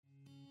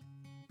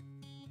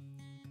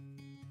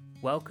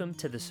Welcome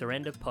to the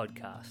Surrender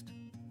podcast.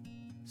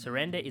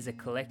 Surrender is a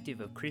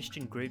collective of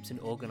Christian groups and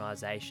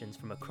organisations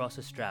from across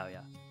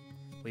Australia.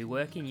 We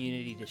work in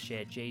unity to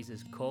share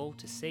Jesus' call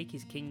to seek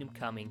his kingdom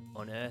coming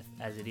on earth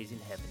as it is in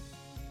heaven.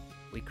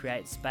 We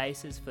create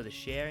spaces for the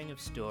sharing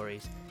of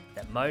stories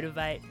that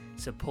motivate,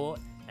 support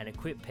and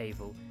equip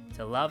people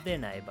to love their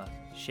neighbour,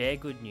 share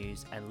good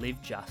news and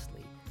live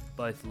justly,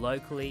 both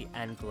locally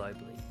and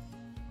globally.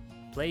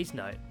 Please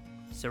note,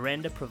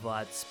 Surrender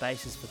provides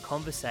spaces for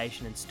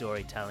conversation and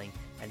storytelling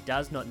and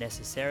does not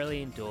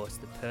necessarily endorse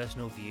the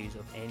personal views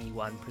of any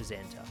one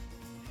presenter.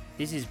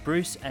 This is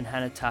Bruce and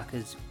Hannah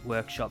Tucker's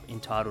workshop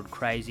entitled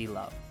Crazy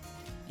Love.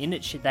 In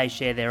it, they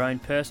share their own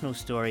personal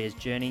story as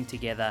journeying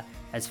together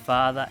as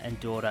father and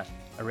daughter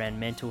around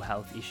mental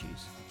health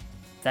issues.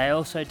 They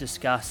also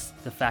discuss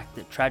the fact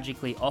that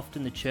tragically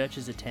often the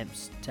church's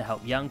attempts to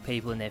help young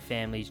people and their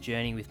families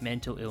journeying with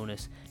mental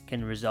illness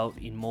can result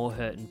in more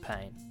hurt and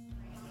pain.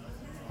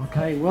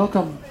 Okay,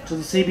 welcome to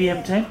the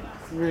CBM tent.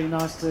 Really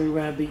nice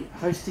to be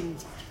hosting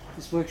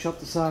this workshop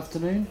this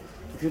afternoon.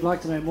 If you'd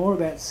like to know more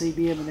about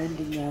CBM and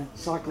ending the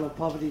cycle of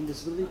poverty and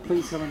disability,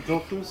 please come and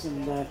talk to us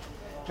and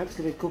perhaps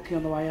get a cookie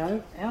on the way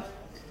out.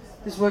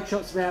 This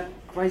workshop's about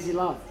crazy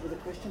love with a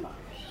question mark.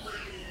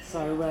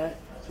 So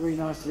it's really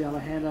nice to be able to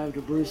hand over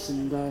to Bruce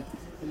and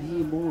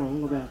hear more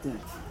all about that.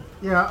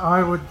 Yeah,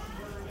 I would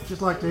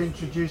just like to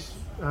introduce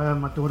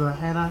my daughter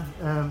Hannah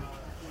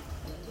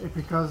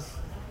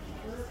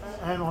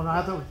and my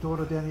other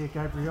daughter down here,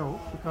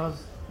 Gabrielle,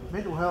 because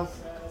mental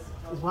health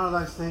is one of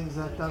those things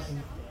that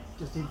doesn't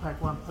just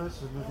impact one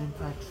person, it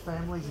impacts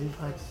families, it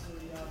impacts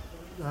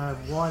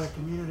wider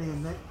community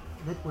and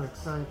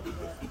networks. So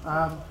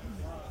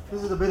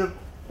this is a bit of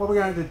what we're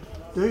going to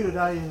do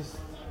today is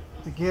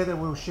together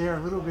we'll share a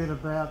little bit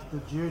about the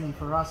journey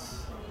for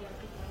us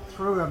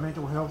through our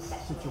mental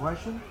health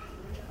situation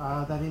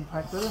that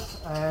impacted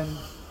us, and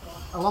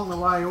along the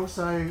way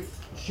also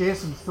share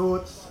some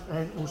thoughts,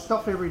 and we'll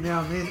stop every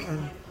now and then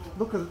and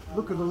look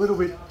at a little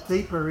bit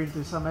deeper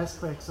into some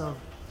aspects of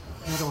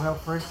mental health.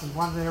 For instance,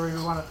 one area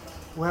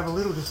we'll have a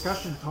little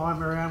discussion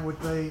time around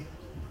would be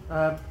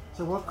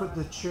so what could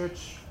the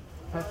church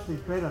perhaps do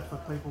better for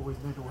people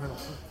with mental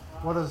health?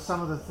 What are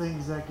some of the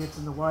things that gets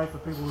in the way for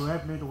people who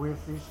have mental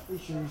health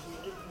issues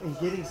in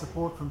getting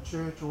support from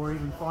church, or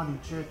even finding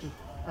churches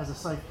as a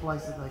safe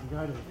place that they can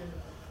go to?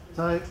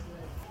 So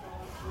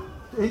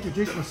to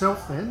introduce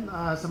myself then,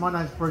 so my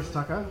name's Bruce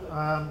Tucker.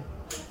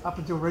 Up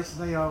until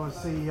recently I was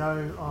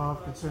CEO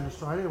of Concern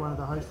Australia, one of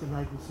the hosting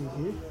agencies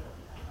here.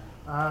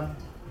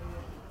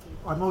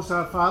 I'm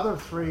also a father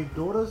of 3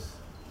 daughters.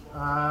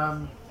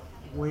 My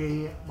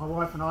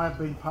wife and I have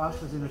been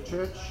pastors in a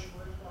church.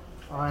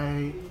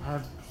 I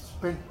have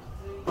spent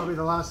probably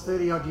the last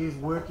 30 odd years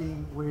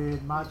working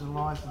with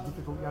marginalised and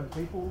difficult young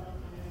people,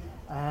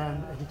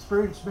 and have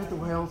experienced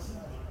mental health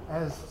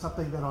as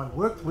something that I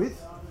worked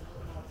with,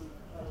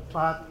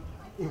 but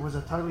it was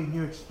a totally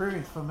new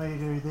experience for me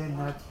to then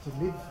have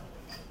to live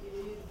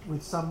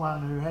with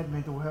someone who had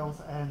mental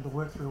health and to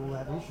work through all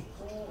that issues.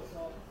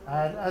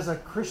 And as a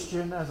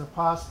Christian, as a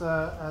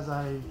pastor, as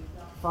a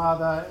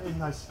father in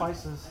those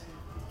spaces,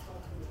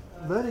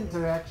 learning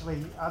to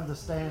actually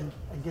understand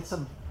and get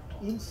some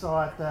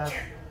insight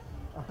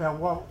about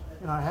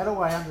how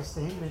do I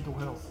understand mental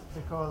health,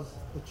 because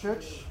the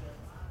church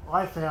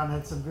I found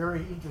had some very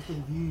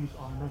interesting views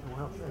on mental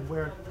health and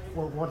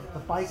what the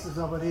basis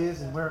of it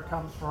is and where it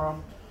comes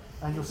from.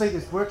 And you'll see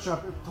this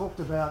workshop, it talked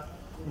about,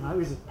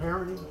 is it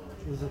parenting?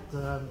 Is it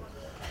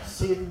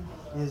sin?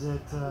 Is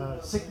it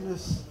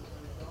sickness?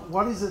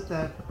 What is it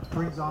that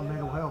brings on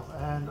mental health?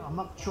 And I'm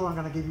not sure I'm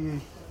going to give you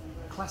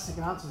classic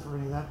answers for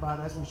any of that, but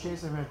as we share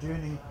some of our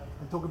journey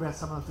and talk about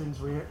some of the things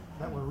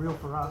that were real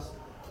for us,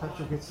 perhaps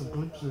you'll get some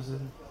glimpses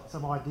and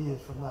some ideas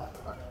from that.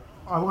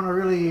 I want to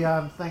really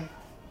thank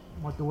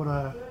my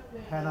daughter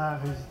Hannah,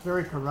 who's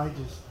very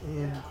courageous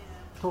in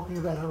talking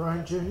about her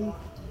own journey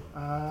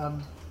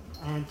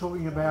and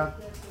talking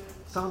about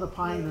some of the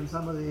pain and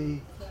some of the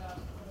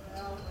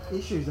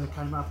issues that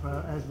came up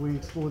as we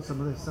explored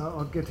some of this. So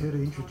I'll get her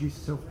to introduce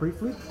herself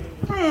briefly.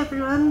 Hi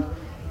everyone,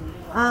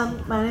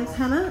 my name's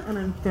Hannah and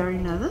I'm very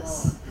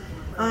nervous.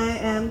 I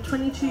am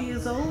 22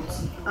 years old.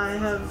 I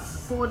have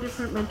 4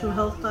 different mental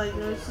health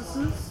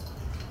diagnoses.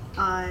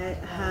 I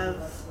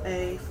have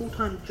a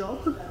full-time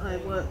job. I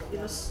work in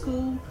a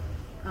school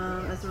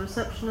as a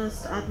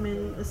receptionist,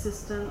 admin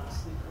assistant.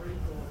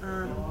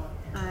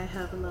 I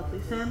have a lovely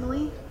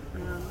family,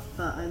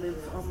 but I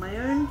live on my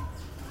own.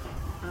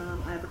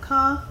 I have a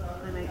car,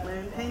 I make my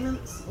own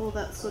payments, all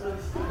that sort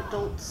of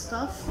adult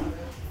stuff.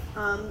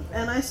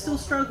 And I still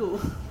struggle,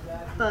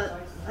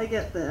 but I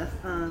get there.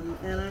 And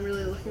I'm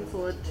really looking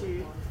forward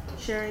to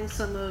sharing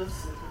some of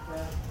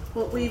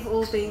what we've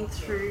all been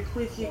through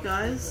with you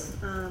guys,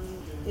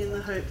 in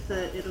the hope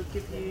that it'll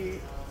give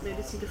you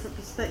maybe some different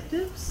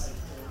perspectives.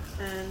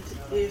 And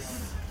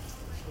if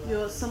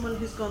you're someone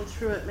who's gone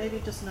through it,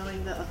 maybe just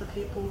knowing that other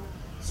people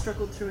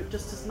struggled through it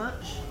just as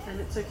much, and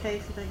it's okay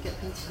if you don't get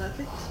things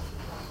perfect.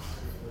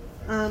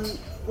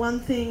 One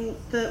thing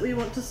that we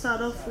want to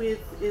start off with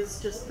is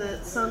just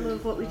that some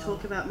of what we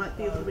talk about might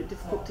be a little bit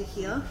difficult to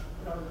hear.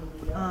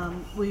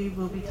 We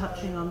will be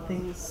touching on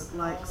things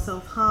like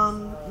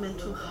self-harm,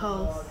 mental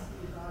health,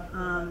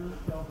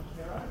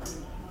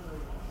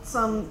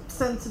 some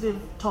sensitive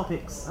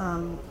topics,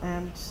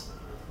 and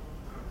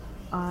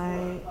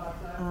I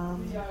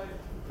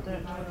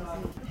don't know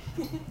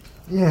anything.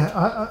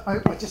 Yeah,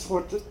 I just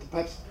want to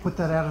perhaps put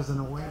that out as an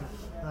awareness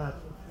that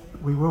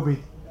we will be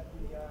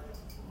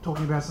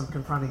talking about some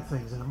confronting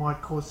things, and it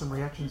might cause some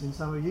reactions in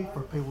some of you,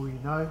 for people you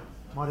know,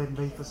 might even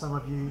be for some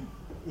of you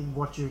in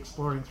what you're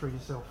exploring through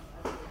yourself.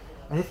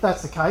 And if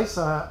that's the case,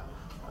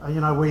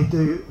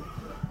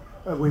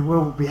 we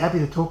will be happy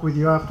to talk with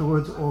you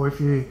afterwards, or if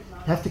you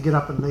have to get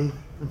up and leave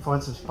and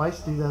find some space,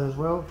 do that as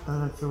well.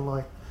 Don't feel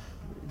like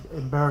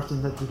embarrassed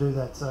in that to do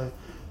that. So,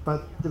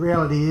 but the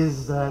reality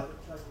is that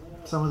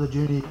some of the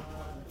duty,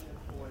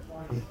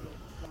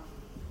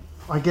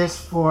 I guess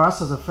for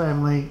us as a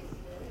family,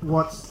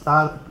 what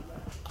started,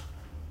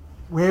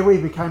 where we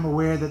became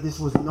aware that this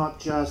was not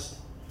just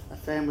a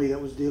family that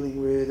was dealing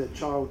with a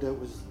child that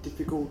was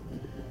difficult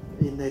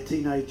in their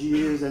teenage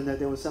years, and that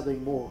there was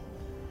something more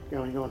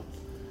going on.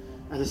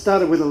 And it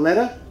started with a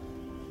letter,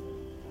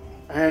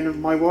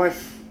 and my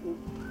wife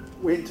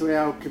went to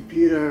our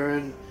computer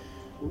and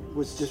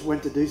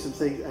went to do some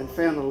things and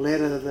found a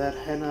letter that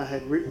Hannah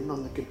had written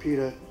on the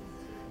computer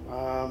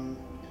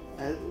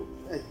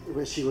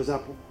where she was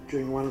up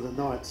during one of the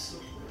nights.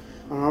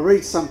 And I'll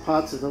read some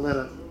parts of the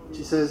letter.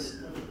 She says,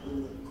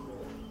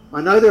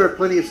 "I know there are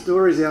plenty of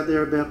stories out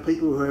there about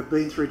people who have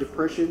been through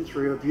depression,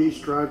 through abuse,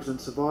 drugs,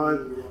 and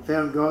survived,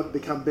 found God,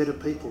 become better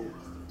people.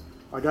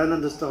 I don't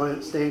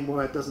understand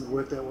why it doesn't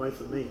work that way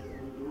for me.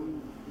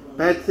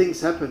 Bad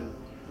things happen.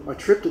 I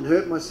tripped and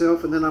hurt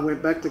myself, and then I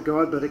went back to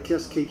God, but it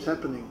just keeps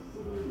happening.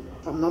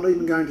 I'm not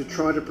even going to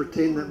try to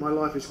pretend that my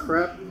life is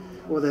crap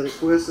or that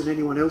it's worse than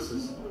anyone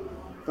else's.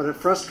 But it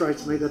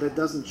frustrates me that it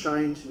doesn't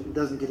change, it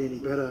doesn't get any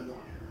better.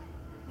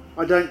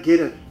 I don't get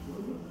it.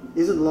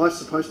 Isn't life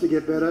supposed to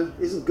get better?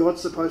 Isn't God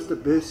supposed to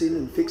burst in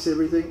and fix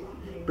everything?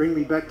 Bring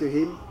me back to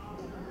Him?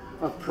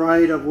 I've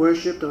prayed, I've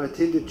worshipped, I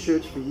attended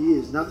church for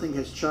years. Nothing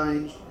has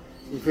changed.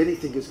 If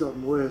anything, it's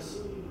gotten worse.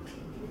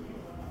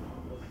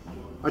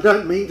 I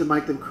don't mean to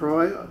make them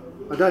cry.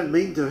 I don't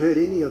mean to hurt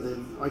any of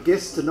them. I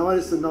guess tonight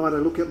is the night I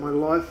look at my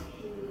life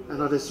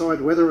and I decide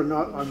whether or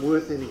not I'm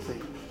worth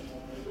anything.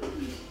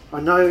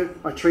 I know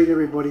I treat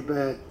everybody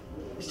bad.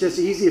 It's just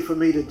easier for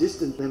me to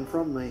distance them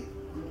from me.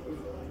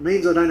 It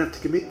means I don't have to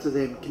commit to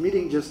them.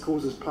 Committing just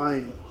causes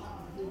pain.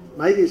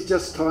 Maybe it's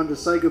just time to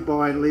say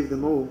goodbye and leave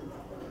them all.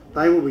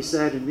 They will be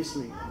sad and miss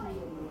me.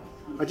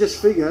 I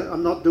just figure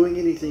I'm not doing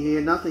anything here,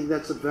 nothing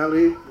that's of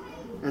value,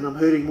 and I'm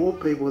hurting more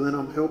people than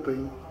I'm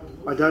helping.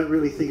 I don't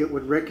really think it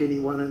would wreck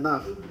anyone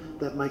enough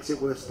that makes it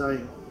worth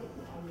staying.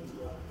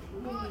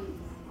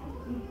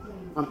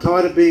 I'm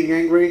tired of being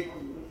angry.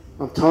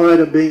 I'm tired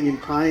of being in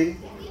pain.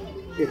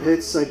 It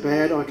hurts so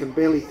bad I can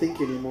barely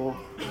think anymore.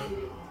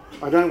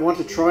 I don't want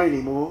to try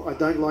anymore. I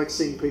don't like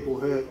seeing people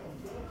hurt.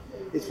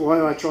 It's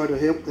why I try to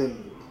help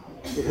them.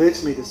 It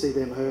hurts me to see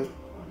them hurt.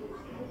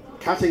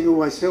 Cutting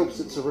always helps.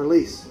 It's a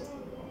release.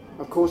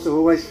 Of course, I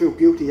always feel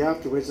guilty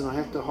afterwards and I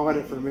have to hide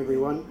it from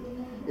everyone.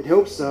 It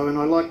helps though, and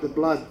I like the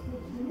blood.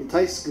 It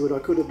tastes good. I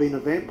could have been a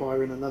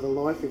vampire in another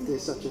life if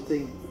there's such a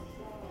thing.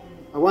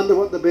 I wonder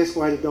what the best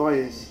way to die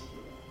is.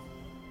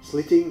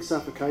 Slitting,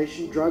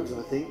 suffocation, drugs,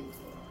 I think.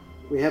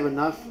 We have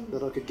enough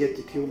that I could get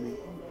to kill me.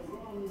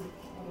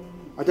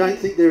 I don't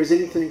think there is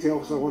anything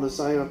else I want to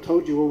say. I've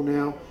told you all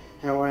now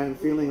how I am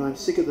feeling. I'm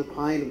sick of the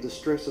pain, of the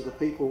stress of the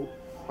people.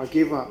 I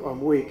give up.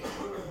 I'm weak.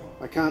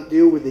 I can't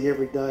deal with the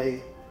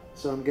everyday,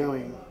 so I'm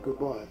going.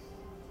 Goodbye."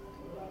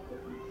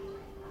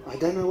 I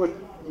don't know what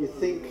you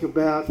think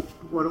about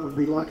what it would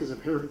be like as a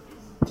parent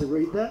to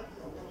read that.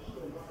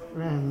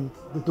 And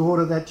the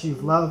daughter that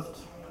you've loved,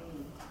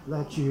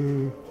 that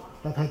you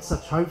have had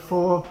such hope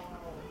for,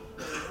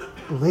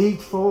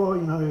 believed for,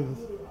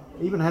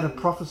 even had a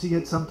prophecy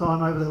at some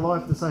time over their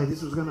life to say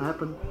this was going to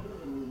happen.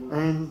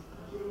 And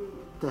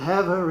to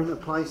have her in a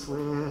place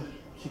where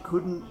she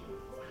couldn't,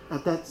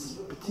 at that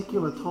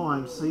particular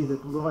time, see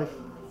that life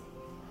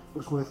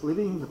was worth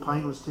living, the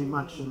pain was too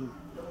much. And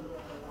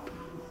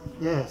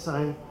yeah,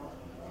 so,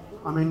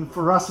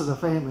 for us as a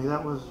family,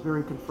 that was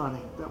very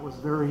confronting. That was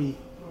very,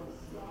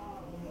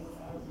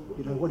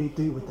 what do you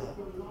do with that?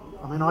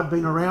 I'd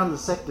been around the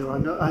sector.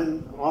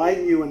 I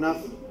knew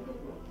enough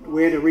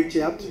where to reach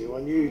out to.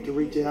 I knew to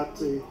reach out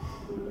to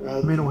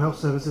mental health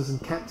services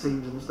and CAT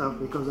teams and stuff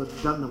because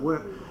I'd done the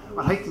work.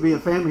 I'd hate to be a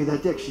family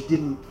that actually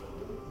didn't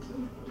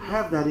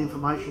have that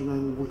information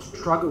and would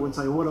struggle and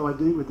say, what do I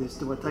do with this?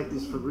 Do I take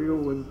this for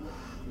real?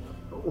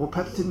 Or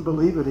perhaps didn't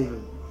believe it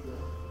even.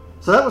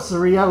 So that was the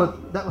reality.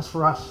 That was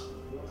for us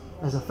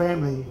as a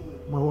family,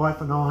 my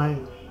wife and I,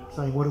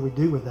 saying, what do we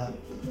do with that?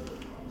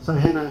 So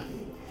Hannah,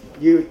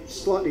 it's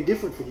slightly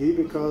different for you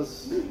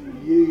because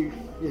you.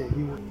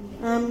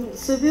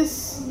 So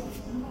this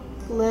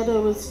letter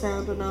was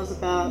found when I was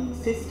about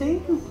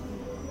 15.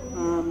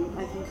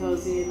 I think I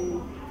was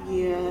in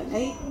year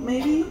 8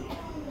 maybe.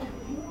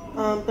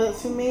 But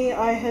for me,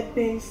 I had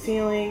been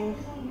feeling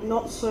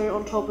not so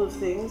on top of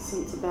things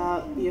since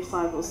about year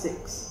 5 or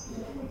 6.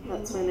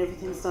 That's when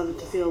everything started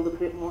to feel a little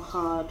bit more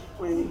hard,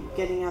 when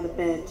getting out of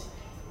bed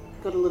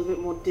got a little bit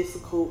more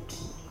difficult,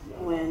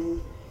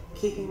 when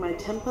keeping my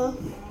temper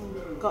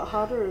got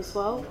harder as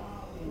well.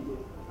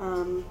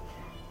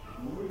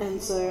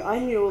 And so I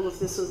knew all of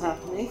this was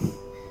happening,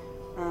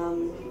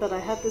 but I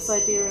had this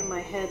idea in my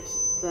head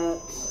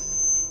that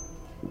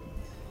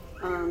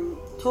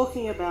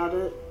talking about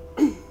it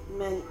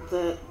meant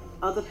that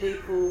other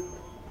people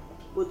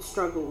would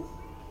struggle,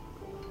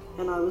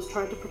 and I was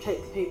trying to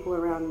protect the people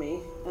around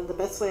me, and the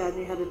best way I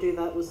knew how to do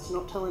that was to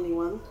not tell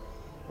anyone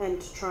and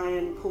to try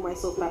and pull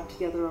myself back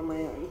together on my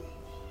own.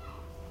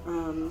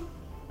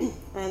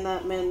 And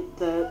that meant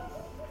that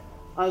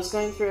I was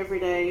going through every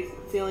day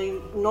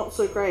feeling not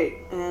so great,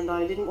 and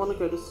I didn't want to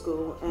go to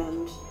school,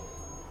 and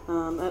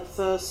at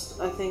first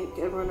I think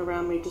everyone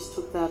around me just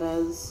took that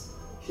as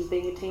she's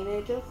being a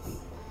teenager,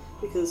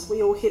 because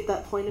we all hit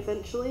that point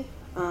eventually,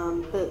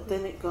 but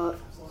then it got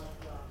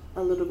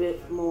a little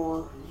bit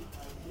more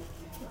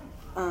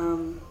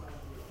than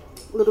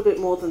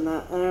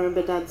that. And I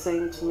remember Dad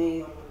saying to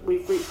me,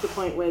 we've reached a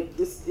point where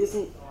this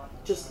isn't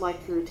just like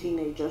you're a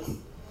teenager.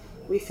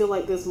 We feel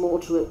like there's more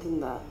to it than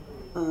that.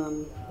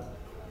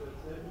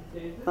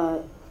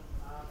 But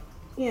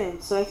yeah,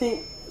 so I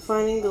think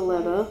finding the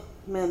letter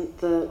meant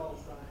that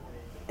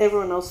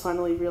everyone else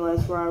finally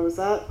realised where I was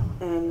at,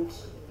 and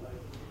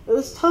it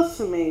was tough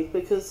for me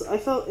because I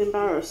felt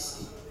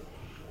embarrassed,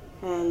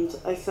 and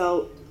I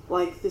felt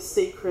like this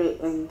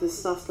secret and this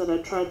stuff that I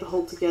tried to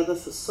hold together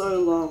for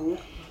so long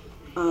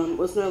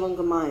was no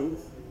longer mine.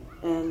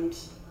 And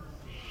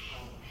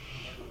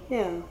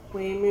yeah,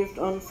 we moved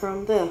on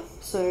from there.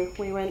 So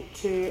we went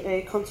to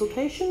a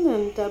consultation,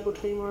 and Dad will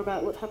tell you more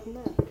about what happened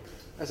there.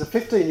 As a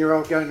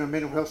 15-year-old going to a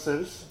mental health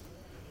service,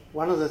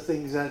 one of the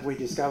things that we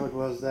discovered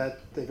was that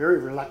they're very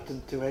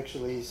reluctant to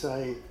actually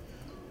say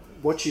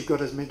what you've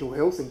got as mental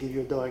health and give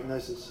you a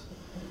diagnosis.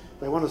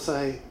 They want to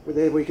say, well,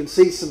 there we can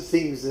see some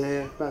things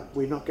there, but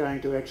we're not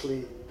going to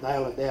actually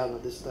nail it down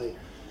at this stage.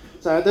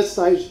 So at this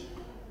stage,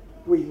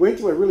 we went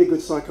to a really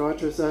good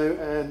psychiatrist though,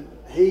 and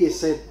he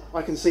said,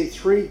 I can see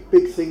 3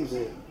 big things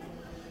there.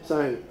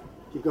 So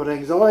you've got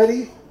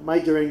anxiety,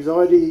 major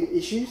anxiety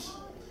issues,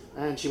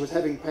 and she was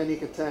having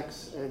panic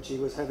attacks, and she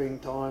was having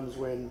times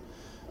when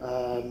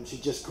she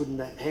just couldn't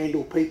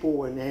handle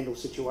people and handle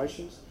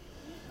situations.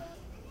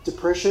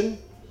 Depression,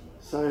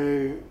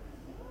 so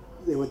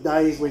there were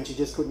days when she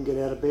just couldn't get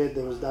out of bed.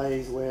 There was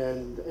days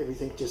when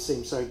everything just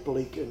seemed so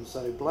bleak and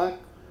so black.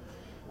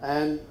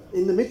 And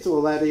in the midst of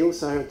all that, he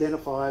also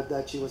identified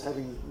that she was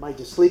having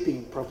major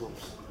sleeping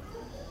problems.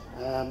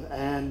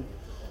 And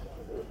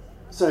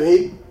so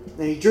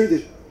he drew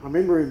this, I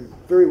remember him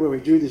very well, he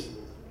drew this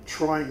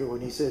triangle,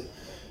 and he said,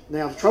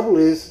 now the trouble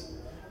is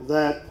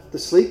that the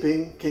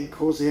sleeping can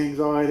cause the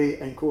anxiety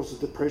and cause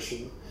the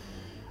depression.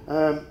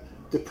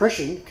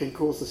 Depression can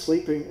cause the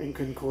sleeping and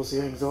can cause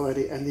the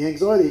anxiety, and the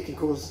anxiety can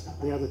cause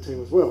the other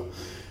 2 as well.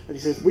 And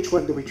he says, which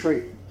one do we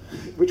treat?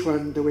 Which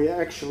one do we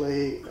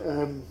actually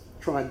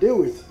try and deal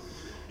with?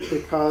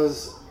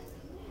 Because,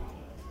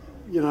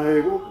 you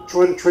know,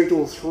 trying to treat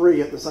all 3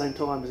 at the same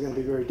time is going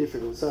to be very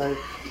difficult. So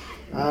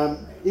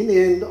in the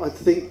end, I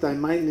think they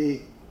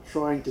mainly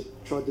tried to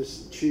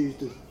choose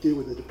to deal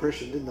with the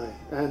depression, didn't they?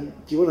 And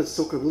do you want to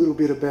talk a little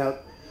bit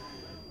about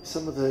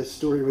some of the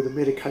story with the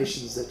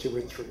medications that you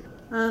went through?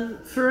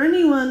 For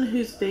anyone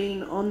who's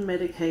been on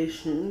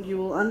medication, you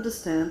will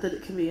understand that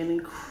it can be an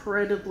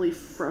incredibly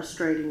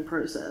frustrating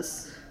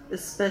process,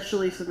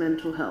 especially for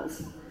mental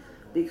health,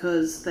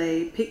 because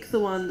they pick the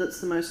one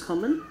that's the most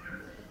common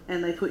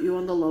and they put you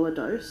on the lower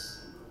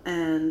dose,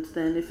 and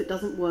then if it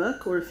doesn't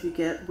work or if you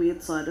get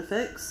weird side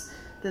effects,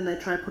 then they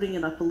try putting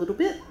it up a little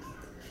bit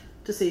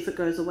to see if it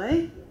goes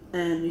away,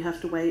 and you have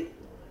to wait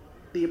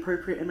the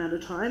appropriate amount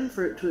of time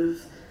for it to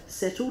have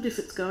settled if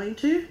it's going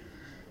to.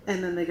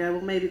 And then they go,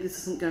 well, maybe this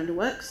isn't going to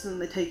work, so then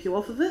they take you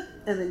off of it,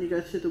 and then you go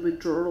through the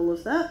withdrawal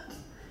of that,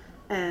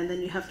 and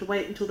then you have to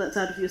wait until that's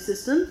out of your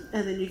system,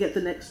 and then you get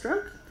the next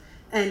drug,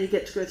 and you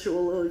get to go through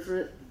all over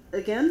it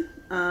again.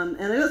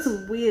 And I got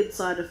some weird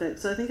side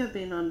effects. So I think I've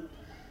been on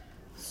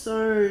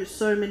so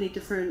many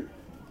different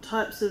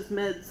types of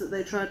meds that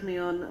they tried me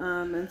on,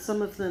 and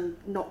some of them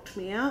knocked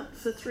me out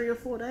for 3 or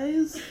 4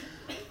 days.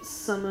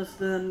 Some of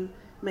them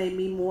made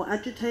me more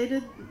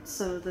agitated.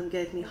 Some of them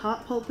gave me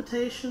heart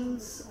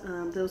palpitations.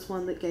 There was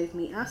one that gave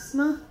me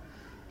asthma.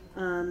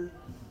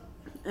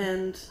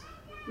 And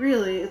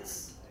really,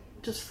 it's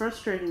just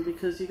frustrating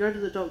because you go to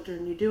the doctor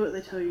and you do what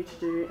they tell you to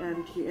do,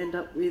 and you end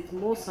up with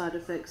more side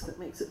effects that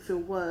makes it feel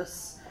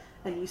worse,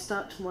 and you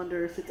start to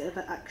wonder if it's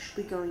ever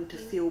actually going to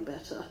feel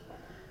better.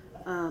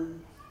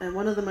 And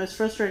one of the most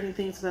frustrating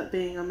things about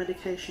being on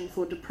medication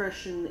for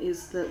depression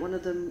is that one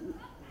of the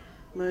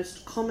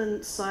most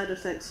common side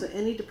effects for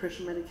any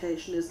depression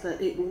medication is that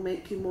it will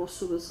make you more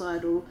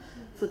suicidal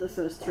for the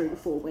first 3 to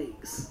 4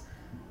 weeks.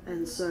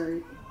 And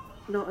so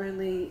not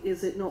only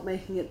is it not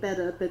making it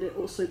better, but it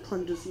also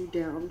plunges you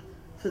down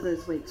for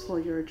those weeks while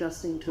you're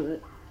adjusting to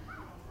it.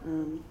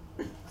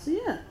 So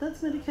yeah,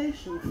 that's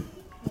medication.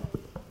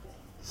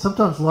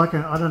 Sometimes, like,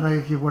 I don't know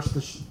if you've watched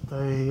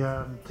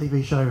the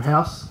TV show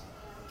House.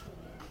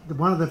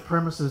 One of the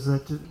premises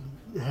that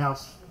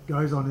House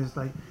goes on is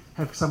they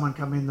have someone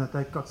come in that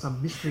they've got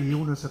some mystery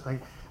illness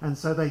and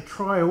so they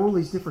try all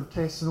these different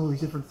tests and all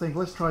these different things.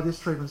 Let's try this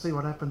treatment, see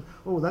what happened.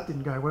 Oh, that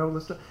didn't go well.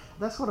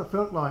 That's what it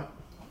felt like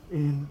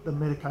in the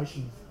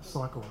medication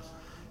cycles.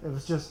 It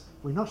was just,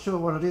 we're not sure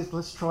what it is.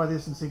 Let's try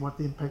this and see what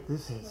the impact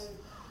this has.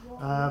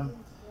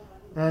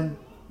 And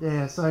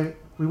yeah, so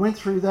we went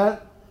through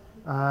that.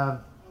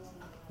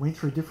 Went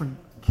through different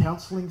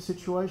counselling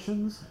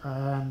situations.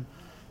 Do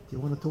you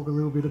want to talk a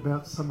little bit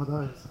about some of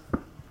those?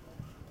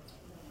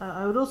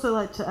 I would also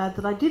like to add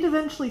that I did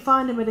eventually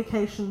find a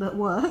medication that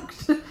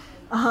worked.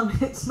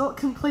 It's not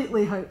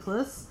completely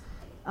hopeless.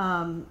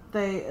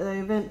 They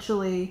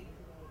eventually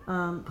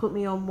put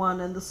me on one,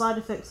 and the side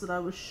effects that I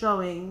was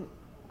showing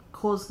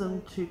caused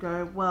them to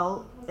go,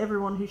 well,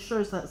 everyone who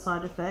shows that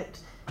side effect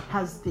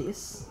has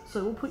this,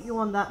 so we'll put you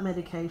on that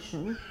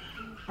medication.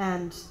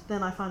 And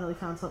then I finally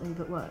found something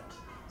that worked.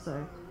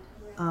 So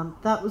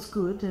that was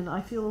good, and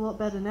I feel a lot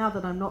better now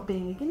that I'm not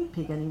being a guinea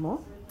pig anymore.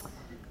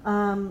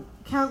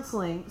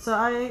 Counselling.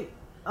 So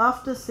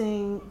after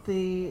seeing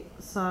the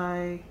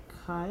psychiatrist,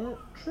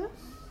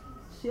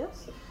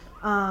 yes,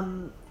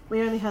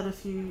 we only had a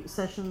few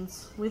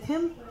sessions with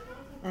him,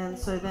 and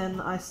so then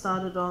I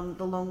started on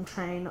the long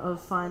train of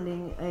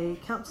finding a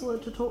counsellor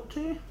to talk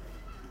to.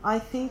 I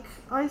think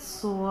I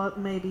saw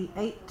maybe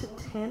 8 to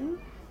 10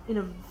 in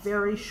a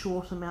very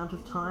short amount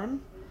of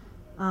time.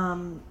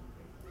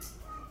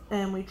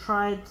 And we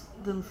tried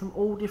them from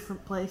all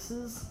different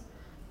places.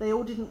 They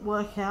all didn't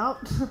work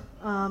out.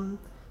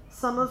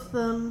 Some of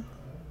them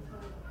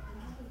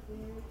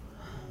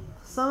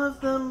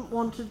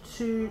wanted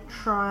to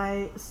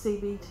try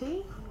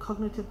CBT,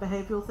 cognitive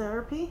behavioural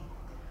therapy,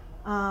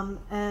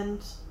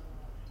 and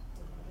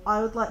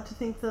I would like to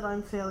think that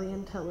I'm fairly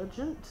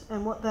intelligent,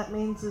 and what that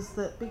means is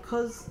that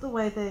because the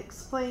way they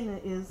explain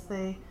it is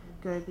they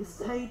go,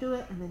 this is how you do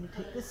it, and then you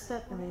take this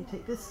step, and then you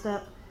take this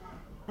step,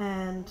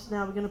 and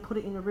now we're going to put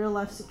it in a real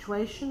life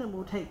situation and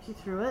we'll take you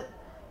through it.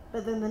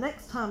 But then the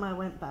next time I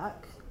went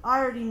back, I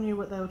already knew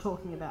what they were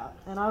talking about,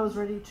 and I was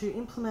ready to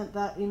implement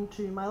that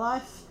into my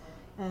life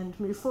and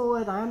move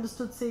forward. I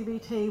understood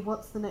CBT,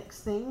 what's the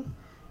next thing,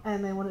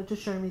 and they wanted to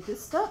show me this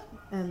step,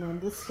 and then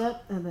this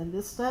step, and then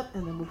this step,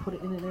 and then we'll put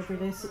it in an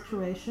everyday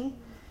situation.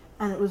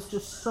 And it was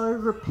just so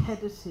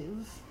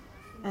repetitive,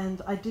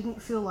 and I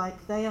didn't feel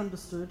like they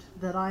understood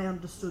that I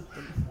understood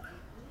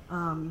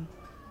them.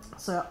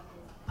 So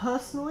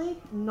personally,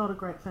 not a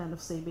great fan of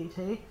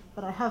CBT,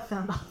 but I have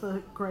found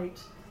other great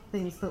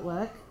things that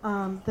work.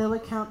 There were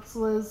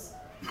counsellors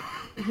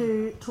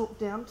who talked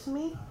down to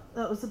me.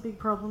 That was a big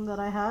problem that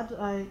I had.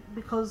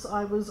 Because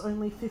I was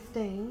only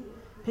 15,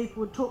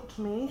 people would talk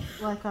to me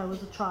like I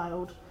was a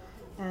child,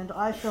 and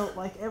I felt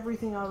like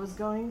everything I was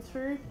going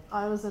through,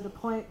 I was at a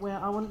point where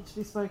I wanted to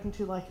be spoken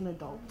to like an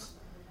adult.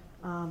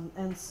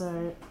 And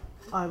so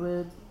I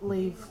would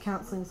leave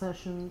counselling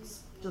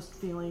sessions just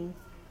feeling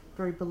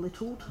very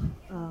belittled,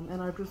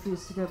 and I'd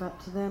refuse to go back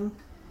to them.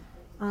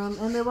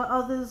 And there were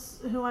others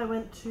who I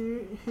went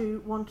to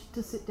who wanted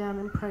to sit down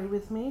and pray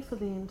with me for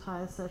the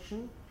entire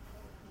session.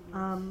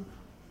 And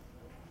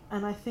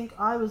I think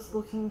I was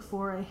looking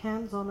for a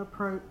hands-on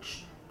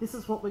approach. This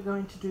is what we're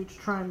going to do to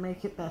try and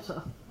make it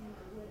better.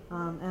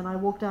 And I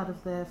walked out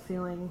of there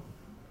feeling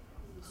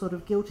sort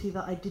of guilty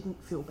that I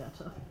didn't feel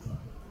better.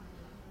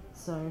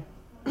 So,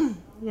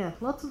 yeah,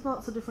 lots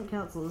of different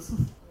counsellors.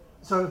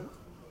 So,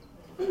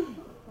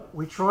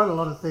 we tried a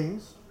lot of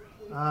things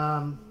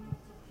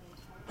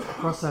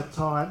across that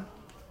time.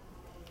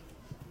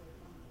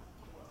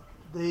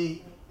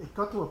 It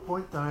got to a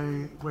point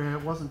though where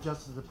it wasn't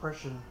just the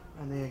depression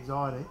and the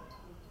anxiety.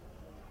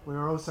 We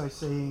were also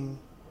seeing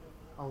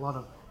a lot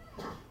of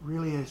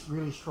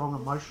really strong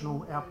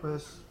emotional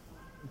outbursts,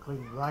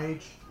 including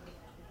rage,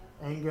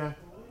 anger,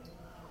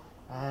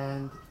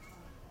 and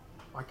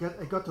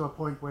it got to a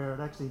point where it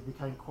actually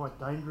became quite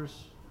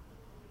dangerous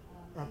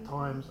at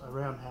times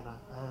around Hannah.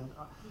 And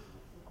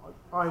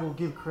I will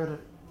give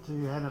credit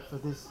to Hannah for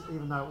this,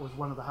 even though it was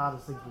one of the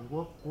hardest things we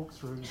walked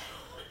through.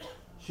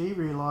 She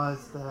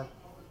realised that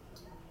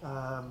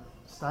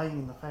staying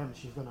in the family,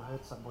 she's going to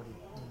hurt somebody,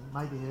 and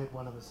maybe hurt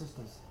one of her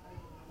sisters.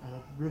 And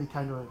it really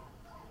came to a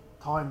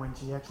time when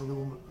she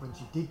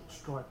did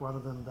strike one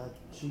of them, that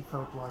she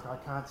felt like, I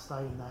can't stay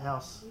in the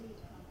house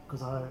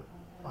because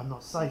I'm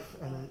not safe,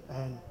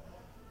 and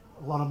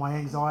a lot of my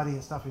anxiety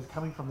and stuff is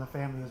coming from the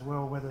family as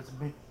well, whether it's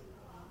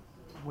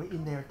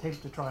in their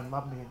attempt to try and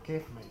love me and care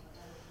for me.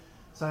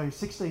 So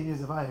 16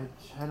 years of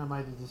age, Hannah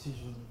made the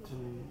decision to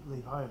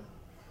leave home.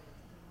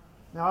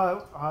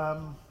 Now,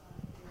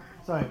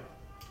 so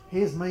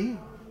here's me.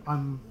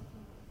 I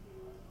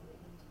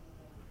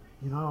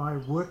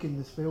work in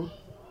this field.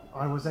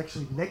 I was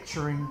actually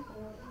lecturing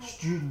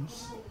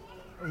students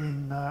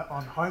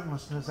on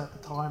homelessness at the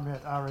time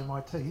at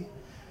RMIT,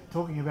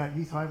 talking about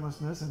youth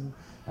homelessness, and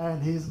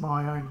here's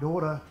my own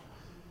daughter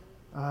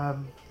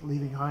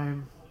leaving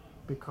home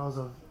because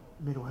of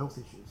mental health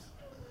issues.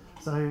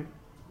 So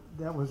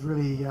that was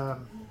really, that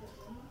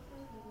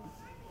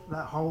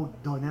whole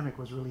dynamic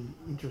was really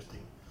interesting.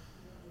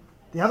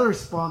 The other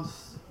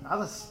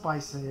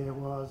space there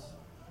was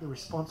the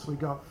response we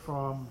got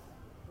from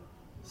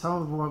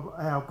some of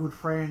our good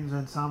friends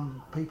and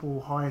some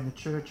people high in the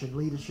church and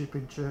leadership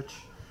in church,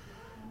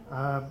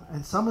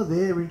 and some of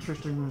their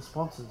interesting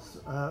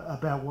responses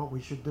about what we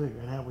should do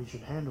and how we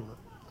should handle it.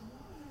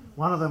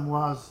 One of them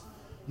was,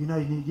 you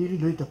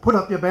need to put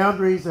up your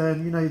boundaries,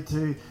 and you need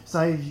to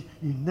say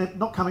you're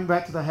not coming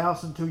back to the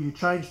house until you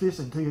change this,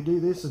 until you do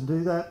this and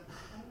do that,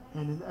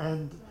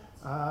 and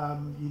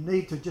you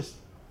need to just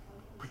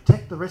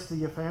protect the rest of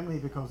your family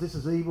because this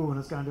is evil and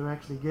it's going to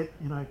actually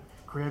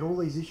create all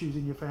these issues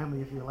in your family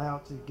if you allow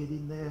it to get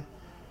in there.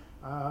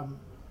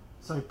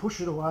 So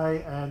push it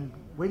away, and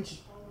when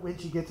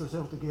she gets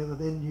herself together,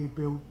 then you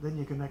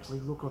can actually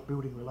look at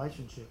building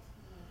relationship.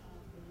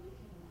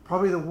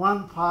 Probably the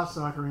one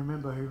pastor I can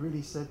remember who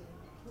really said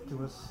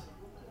to us,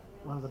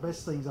 one of the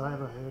best things I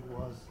ever heard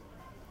was,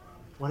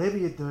 whatever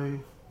you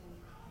do,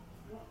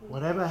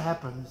 whatever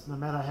happens, no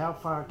matter how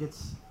far it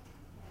gets,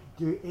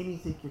 do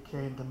anything you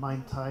can to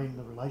maintain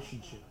the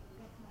relationship.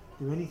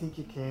 Do anything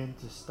you can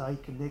to stay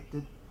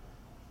connected,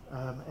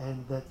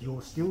 and that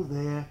you're still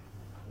there.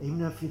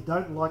 Even if you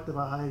don't like the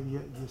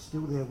behaviour, you're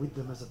still there with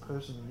them as a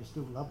person, and you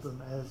still love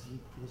them as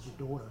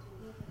your daughter.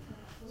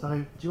 So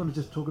do you want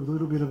to just talk a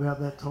little bit about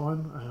that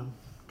time,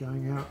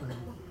 going out and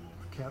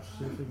couch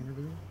surfing and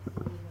everything?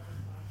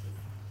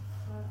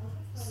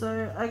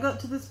 So I got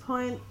to this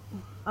point,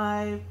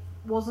 I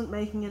wasn't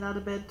making it out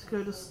of bed to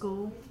go to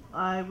school.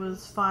 I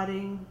was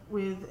fighting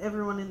with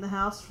everyone in the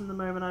house from the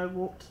moment I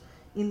walked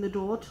in the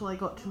door till I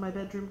got to my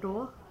bedroom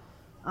door.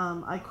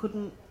 I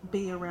couldn't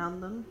be around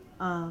them.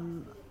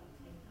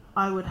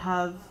 I would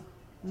have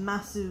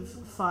massive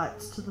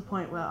fights to the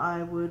point where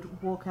I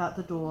would walk out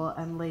the door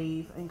and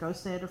leave and go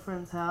stay at a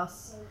friend's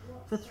house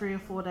for 3 or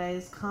 4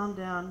 days, calm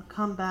down,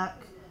 come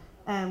back,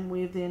 and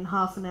within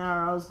half an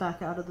hour I was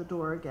back out of the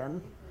door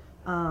again.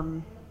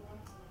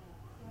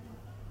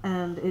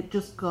 And it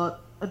just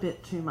got a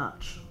bit too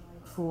much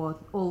for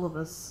all of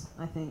us,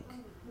 I think.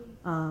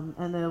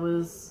 And there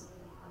was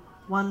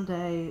one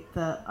day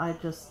that I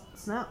just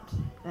snapped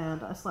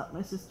and I slapped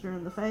my sister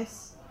in the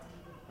face.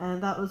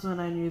 And that was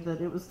when I knew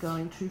that it was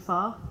going too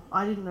far.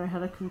 I didn't know how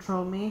to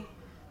control me.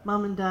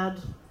 Mum and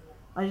Dad,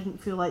 I didn't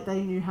feel like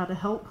they knew how to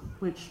help,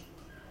 which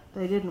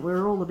they didn't. We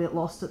were all a bit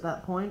lost at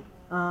that point.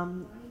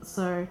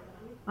 So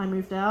I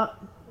moved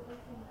out,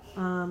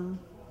 and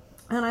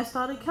I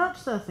started couch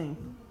surfing.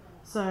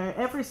 So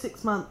every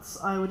 6 months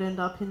I would end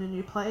up in a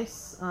new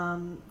place.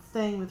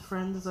 Staying with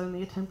friends is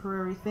only a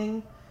temporary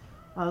thing.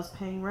 I was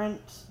paying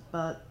rent,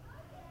 but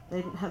they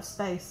didn't have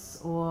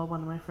space, or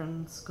one of my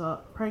friends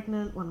got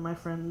pregnant, one of my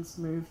friends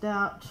moved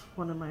out,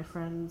 one of my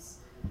friends,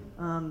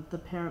 the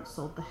parents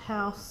sold the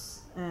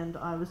house, and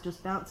I was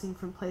just bouncing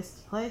from place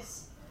to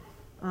place.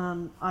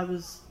 I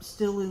was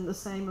still in the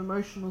same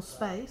emotional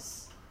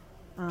space,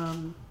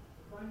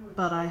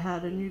 but I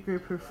had a new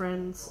group of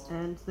friends,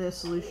 and their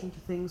solution to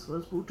things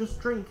was, we'll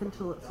just drink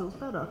until it feels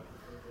better.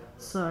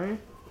 So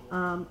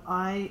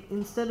I,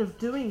 instead of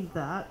doing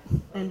that,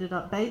 ended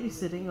up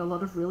babysitting a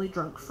lot of really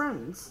drunk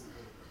friends,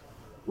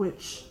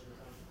 which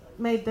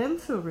made them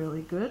feel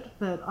really good,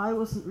 but I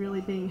wasn't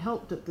really being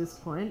helped at this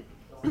point.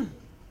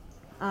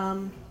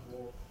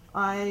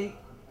 I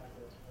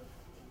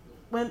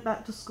went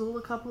back to school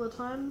a couple of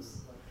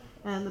times,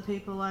 and the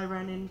people I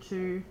ran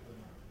into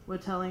were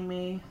telling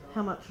me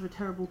how much of a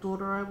terrible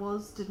daughter I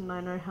was. Didn't I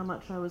know how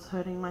much I was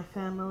hurting my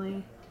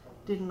family?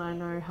 Didn't I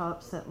know how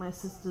upset my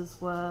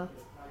sisters were?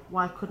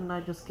 Why couldn't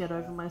I just get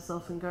over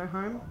myself and go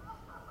home?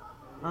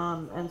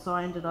 And so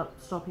I ended up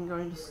stopping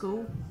going to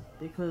school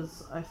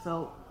because I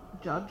felt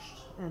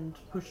judged and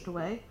pushed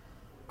away.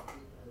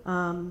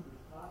 And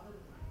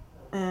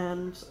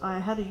I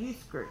had a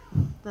youth group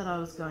that I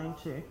was going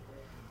to.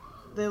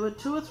 There were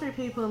 2 or 3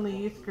 people in the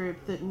youth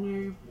group that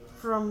knew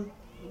from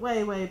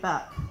way, way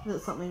back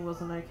that something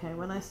wasn't okay.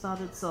 When I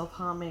started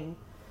self-harming,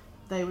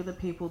 they were the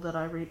people that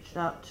I reached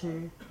out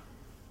to.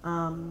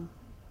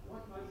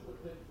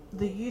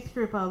 The youth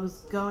group I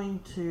was going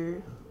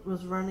to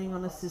was running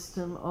on a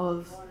system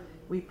of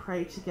we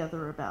pray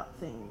together about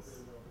things.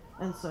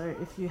 And so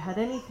if you had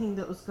anything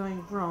that was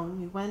going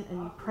wrong, you went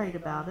and you prayed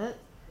about it,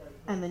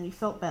 and then you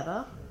felt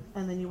better,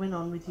 and then you went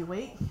on with your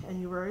week, and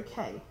you were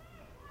okay.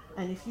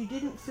 And if you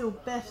didn't feel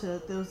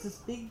better, there was this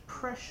big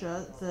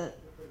pressure that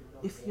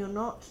if you're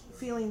not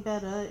feeling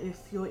better, if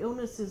your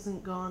illness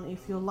isn't gone,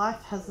 if your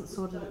life hasn't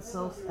sorted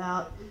itself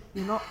out,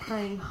 you're not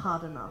praying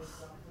hard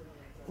enough,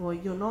 or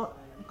you're not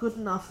good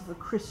enough of a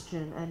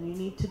Christian, and you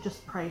need to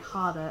just pray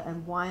harder,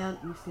 and why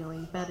aren't you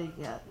feeling better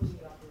yet?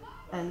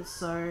 And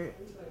so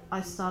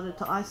I started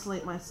to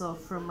isolate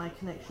myself from my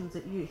connections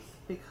at youth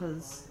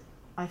because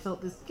I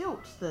felt this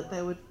guilt that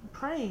they were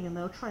praying and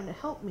they were trying to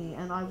help me,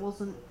 and I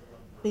wasn't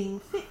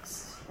being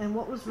fixed, and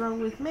what was wrong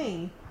with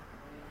me?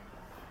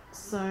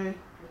 So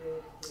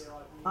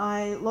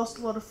I lost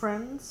a lot of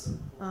friends,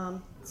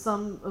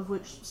 some of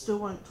which still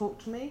won't talk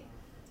to me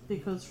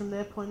because from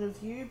their point of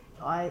view,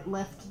 I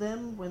left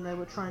them when they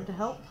were trying to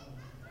help.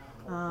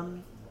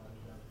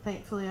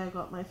 Thankfully, I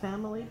got my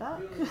family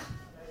back.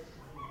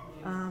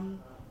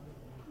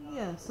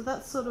 Yeah, so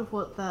that's sort of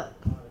what that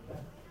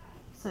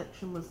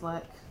section was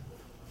like.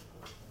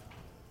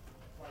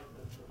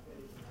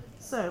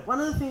 So, one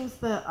of the things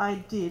that I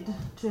did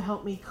to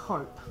help me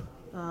cope,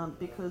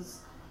 because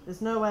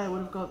there's no way I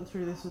would have gotten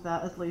through this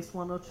without at least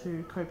one or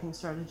two coping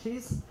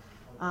strategies,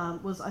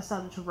 was I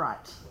started to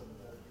write.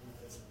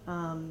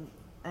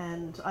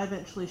 And I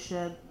eventually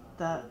shared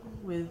that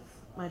with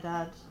my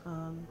dad,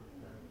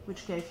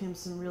 which gave him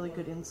some really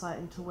good insight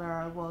into where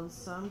I was.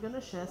 So I'm going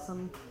to share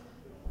some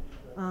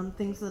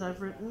things that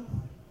I've written.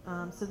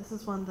 So this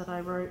is one that I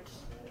wrote.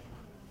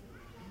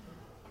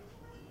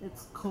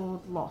 It's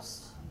called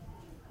Lost.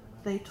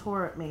 They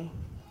tore at me,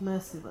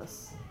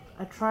 merciless.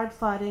 I tried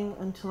fighting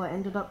until I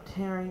ended up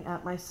tearing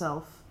at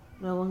myself,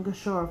 no longer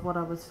sure of what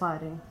I was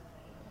fighting.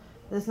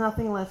 There's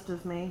nothing left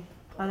of me.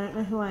 I don't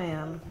know who I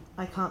am.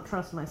 I can't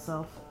trust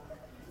myself.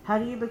 How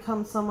do you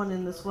become someone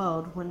in this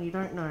world when you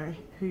don't know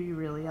who you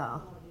really are?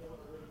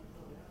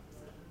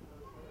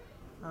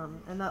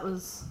 And it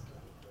was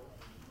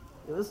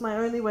my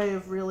only way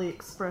of really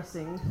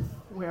expressing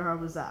where I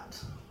was at,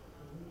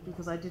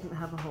 because I didn't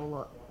have a whole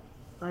lot.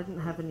 I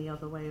didn't have any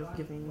other way of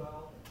giving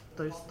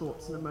those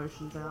thoughts and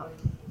emotions out.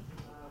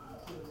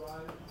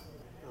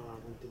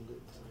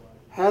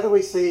 How do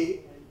we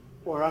see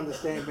or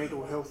understand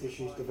mental health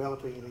issues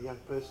developing in a young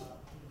person?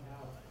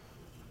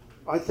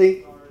 I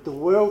think the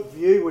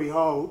worldview we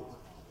hold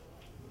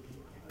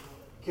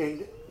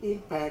can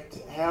impact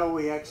how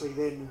we actually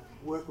then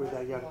work with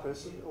that young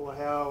person, or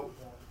how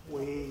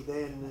we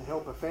then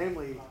help a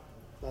family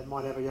that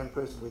might have a young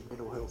person with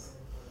mental health.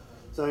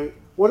 So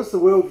what is the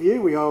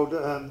worldview we hold?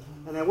 And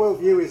our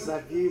worldview is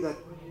that view that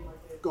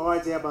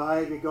guides our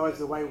behaviour, guides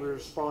the way we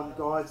respond,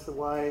 guides the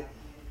way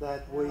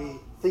that we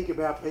think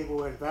about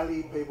people and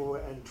value people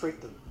and treat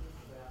them.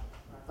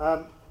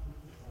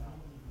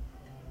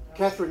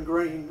 Catherine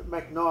Green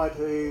McKnight,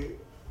 who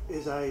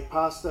is a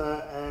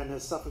pastor and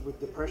has suffered with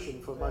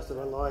depression for most of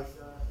her life,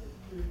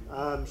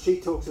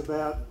 she talks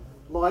about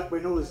light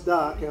when all is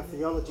dark, our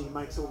theology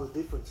makes all the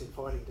difference in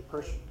fighting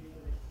depression.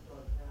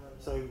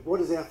 So what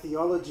is our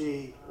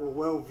theology or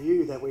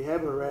worldview that we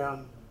have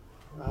around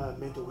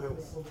mental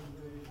health?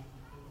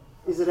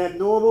 Is it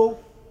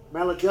abnormal,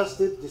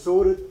 maladjusted,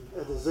 disordered,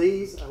 a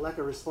disease, a lack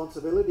of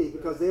responsibility?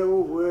 Because they're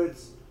all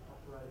words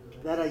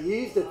that are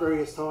used at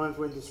various times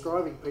when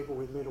describing people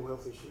with mental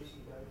health issues.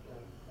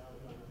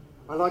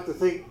 I like to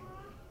think,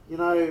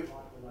 I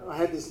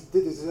did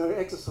this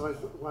exercise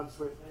once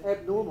with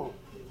abnormal.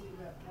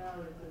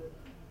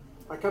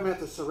 I come out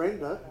to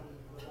Surrender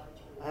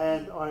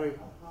and I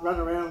run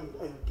around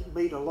and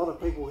meet a lot of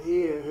people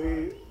here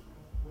who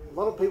a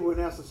lot of people in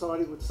our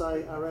society would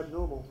say are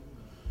abnormal,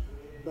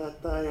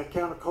 that they are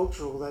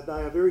countercultural, that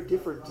they are very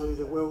different to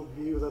the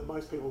worldview that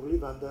most people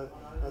live under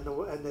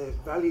and their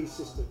value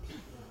systems.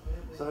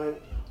 So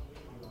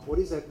what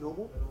is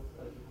abnormal?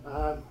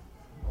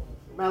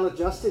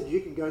 Maladjusted, you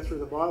can go through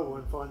the Bible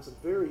and find some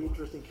very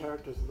interesting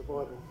characters in the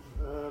Bible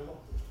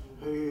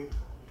who,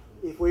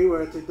 if we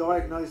were to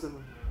diagnose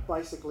them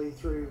basically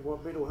through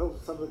what mental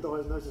health, some of the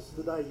diagnoses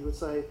today, you would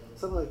say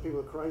some of those people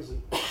are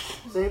crazy.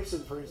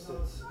 Samson, for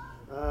instance,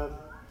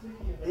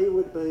 he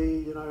would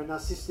be,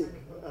 narcissistic,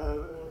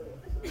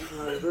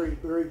 very,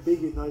 very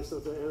big in those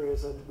sorts of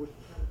areas, and would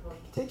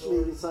potentially,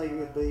 you'd say, he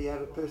would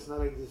have a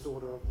personality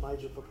disorder of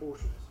major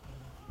proportions.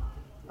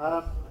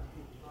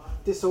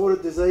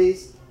 Disordered,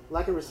 disease,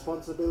 lack of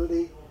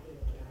responsibility,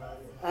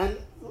 and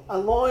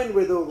aligned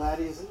with all that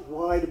is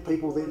why do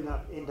people then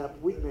end up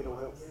with mental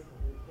health?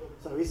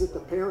 So is it the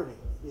parenting?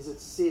 Is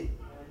it sin?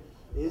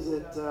 Is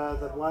it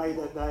the way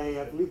that they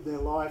have lived their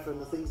life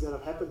and the things that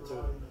have happened to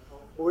them?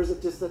 Or is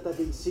it just that they've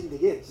been sinned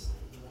against?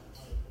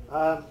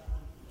 Now,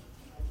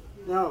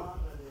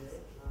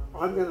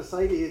 I'm going to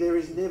say to you, there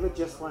is never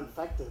just one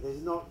factor.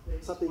 There's not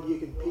something you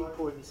can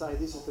pinpoint and say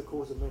this is the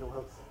cause of mental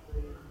health.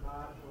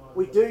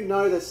 We do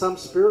know that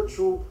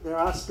there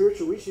are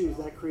spiritual issues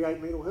that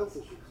create mental health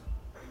issues.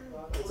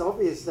 It's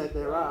obvious that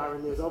there are,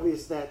 and there's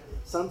obvious that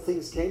some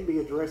things can be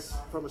addressed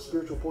from a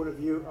spiritual point of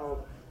view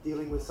of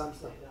dealing with some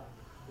stuff.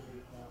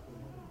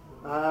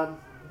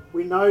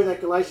 We know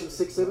that Galatians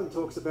 6:7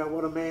 talks about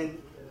what a man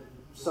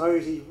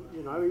sows, he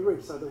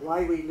reaps. So the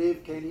way we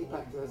live can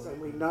impact us,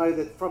 and we know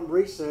that from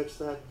research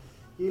that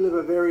you live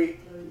a very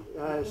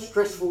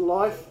stressful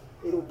life,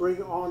 it'll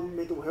bring on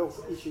mental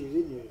health issues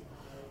in you.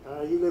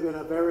 You live in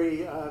a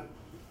very,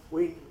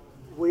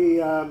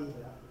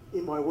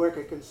 in my work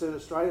at Concern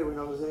Australia when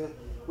I was there,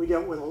 we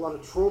dealt with a lot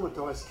of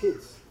traumatised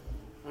kids.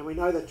 And we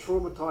know that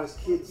traumatised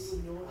kids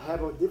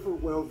have a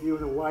different worldview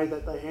in a way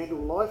that they handle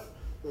life.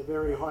 They're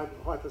very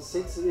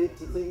hypersensitive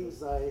to things.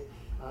 They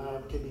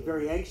can be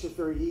very anxious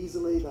very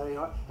easily. They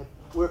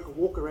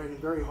walk around in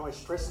very high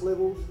stress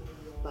levels.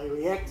 They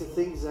react to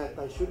things that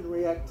they shouldn't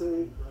react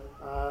to.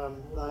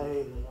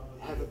 They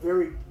have a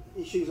very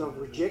issues of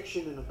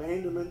rejection and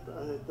abandonment,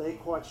 they're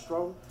quite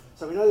strong.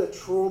 So we know that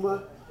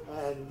trauma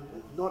and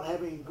not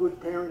having good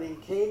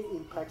parenting can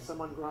impact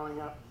someone growing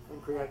up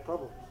and create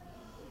problems.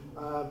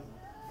 A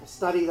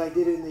study they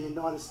did in the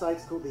United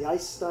States called the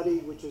ACE study,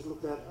 which has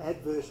looked at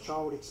adverse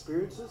child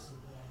experiences,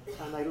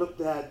 and they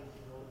looked at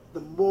the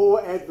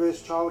more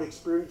adverse child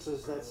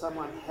experiences that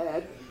someone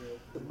had,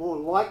 the more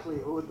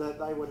likelihood that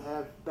they would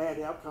have bad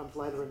outcomes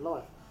later in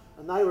life.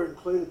 And they were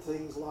included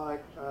things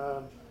like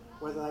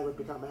whether they would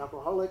become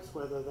alcoholics,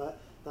 whether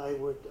they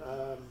would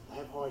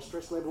have high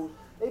stress levels,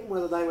 even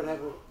whether they would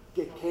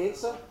get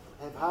cancer,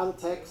 have heart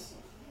attacks,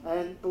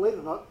 and believe it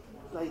or not,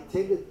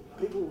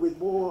 people with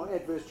more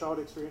adverse child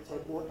experience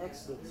had more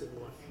accidents in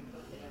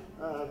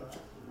life.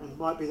 And it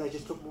might be they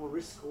just took more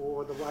risk,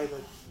 or the way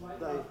that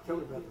they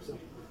felt about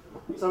themselves.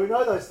 So we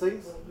know those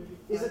things.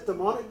 Is it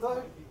demonic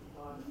though?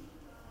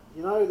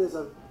 You know, there's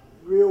a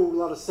real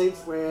lot of sense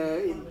where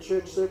in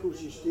church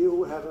circles you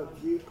still have a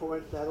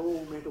viewpoint that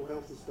all mental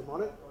health is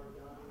demonic,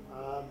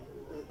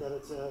 that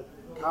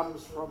it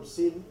comes from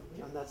sin,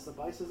 and that's the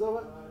basis of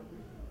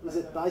it. Is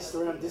it based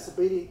around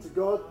disobedience to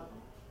God,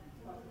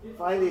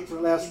 failure to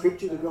allow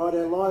Scripture to guide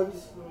our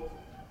lives?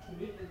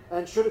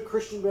 And should a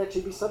Christian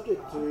actually be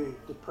subject to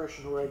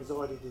depression or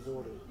anxiety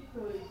disorder?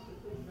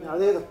 You know,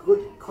 they're the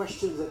good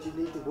questions that you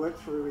need to work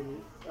through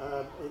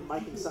in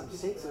making some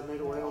sense of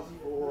mental health,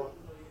 or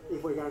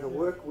if we're going to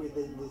work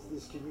within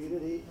this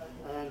community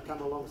and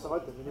come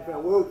alongside them. And if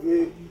our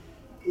worldview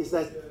is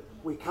that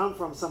we come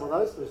from some of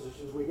those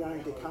positions, we're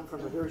going to come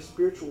from a very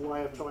spiritual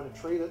way of trying to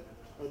treat it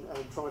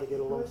and try to get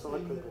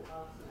alongside people.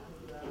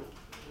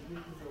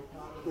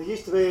 There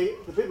used to be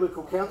the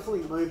biblical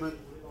counselling movement,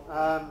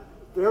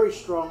 very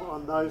strong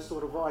on those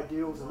sort of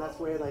ideals, and that's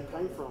where they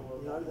came from.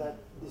 You know, that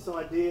this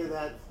idea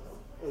that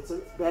it's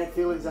bad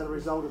feelings as a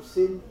result of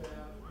sin,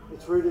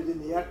 it's rooted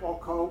in the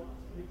occult,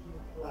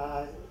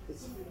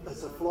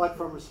 it's a flight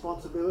from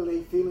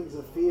responsibility, feelings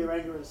of fear,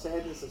 anger and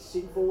sadness are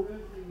sinful,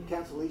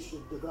 counsel each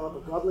should develop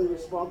a godly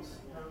response,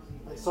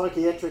 and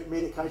psychiatric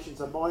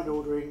medications are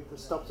mind-altering that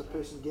stops a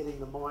person getting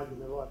the mind in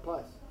the right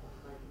place.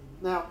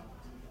 Now,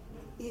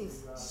 in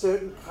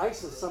certain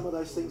cases, some of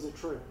those things are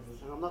true,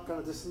 and I'm not going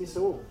to dismiss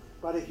all,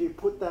 but if you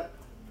put that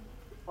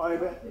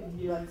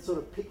sort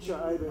of picture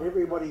over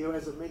everybody who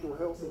has a mental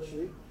health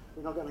issue,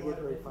 we're not going to get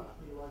very far,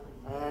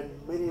 and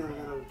many of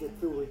them are going to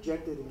feel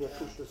rejected and get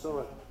pushed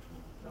aside.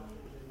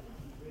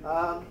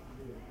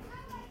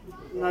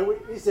 You know,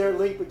 is there a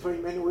link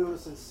between mental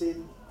illness and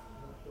sin?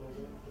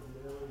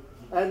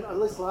 And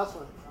this last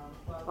one,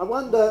 I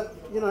wonder,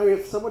 you know,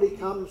 if somebody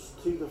comes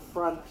to the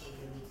front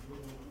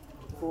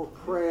for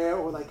prayer,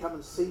 or they come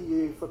and see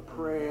you for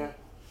prayer,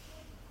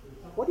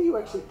 what do you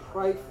actually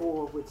pray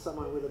for with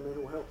someone with a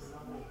mental health?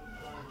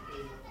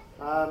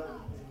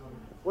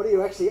 What are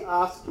you actually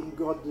asking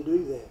God to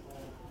do there?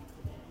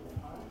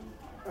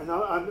 And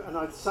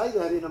I'd say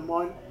that in a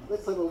mind,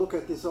 let's have a look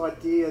at this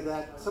idea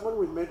that someone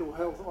with mental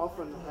health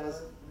often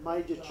has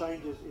major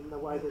changes in the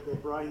way that their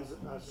brains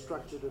are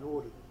structured and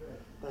ordered.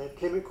 They have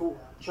chemical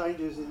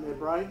changes in their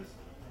brains.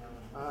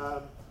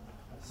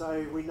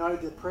 So we know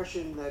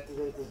depression, that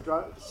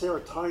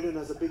serotonin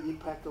has a big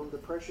impact on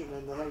depression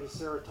and how your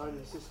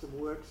serotonin system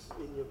works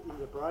in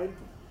your brain.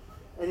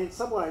 And in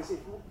some ways,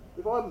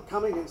 if I'm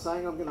coming and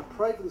saying I'm going to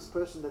pray for this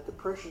person that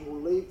depression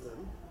will leave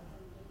them,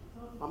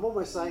 I'm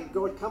almost saying,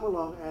 God, come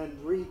along and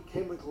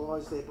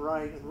re-chemicalise their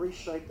brain and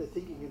reshape the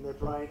thinking in their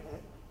brain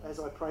as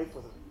I pray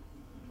for them.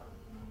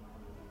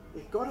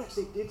 If God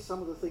actually did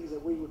some of the things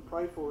that we would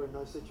pray for in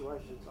those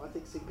situations, I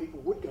think people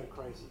would go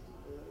crazy.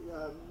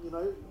 You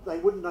know, they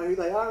wouldn't know who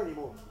they are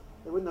anymore.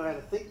 They wouldn't know how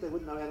to think. They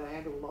wouldn't know how to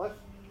handle life.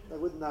 They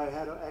wouldn't know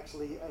how to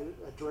actually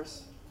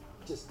address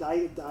just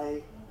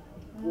day-to-day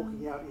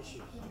walking out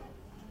issues.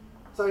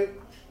 So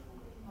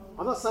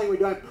I'm not saying we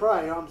don't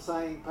pray. I'm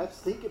saying perhaps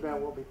think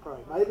about what we pray.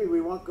 Maybe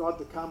we want God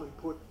to come and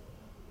put,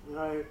 you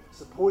know,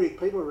 supportive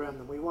people around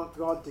them. We want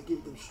God to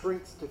give them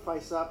strength to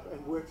face up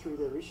and work through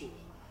their issues.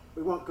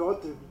 We want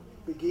God to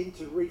begin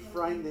to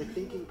reframe their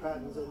thinking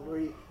patterns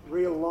and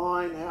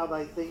realign how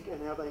they think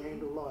and how they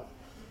handle life.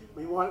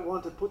 We might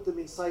want to put them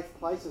in safe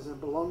places and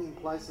belonging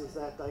places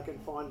that they can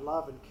find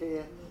love and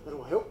care that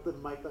will help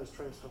them make those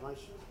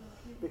transformations.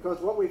 Because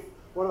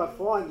what I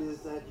find is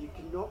that you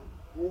cannot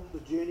walk the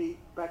journey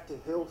back to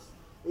health,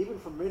 even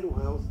from mental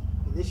health,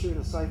 unless you're in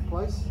a safe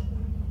place,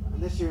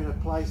 unless you're in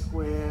a place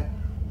where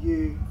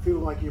you feel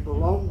like you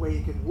belong, where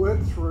you can work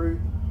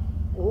through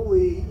all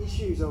the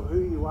issues of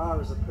who you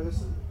are as a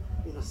person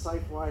in a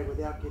safe way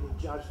without getting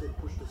judged and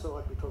pushed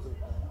aside because of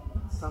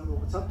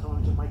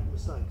sometimes you make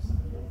mistakes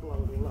and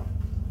blow it all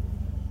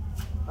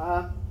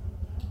up.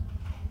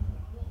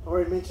 I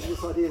already mentioned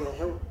this idea that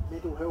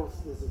mental health,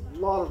 there's a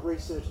lot of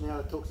research now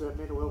that talks about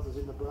mental health is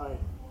in the brain,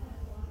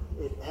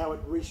 how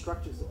it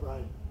restructures the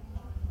brain.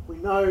 We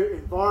know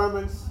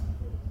environments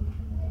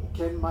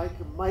can make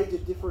a major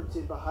difference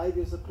in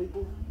behaviours of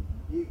people.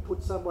 You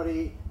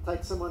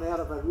take someone out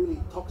of a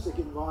really toxic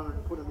environment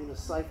and put them in a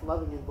safe,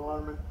 loving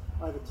environment.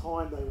 Over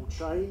time, they will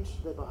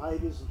change their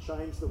behaviours and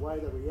change the way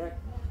they react,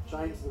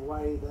 change the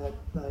way that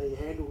they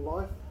handle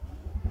life.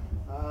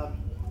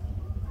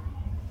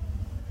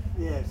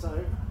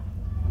 So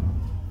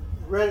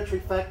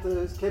hereditary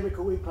factors,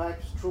 chemical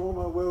impacts,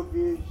 trauma,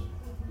 worldviews,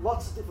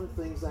 lots of different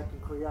things that can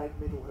create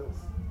mental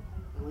health.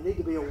 And we need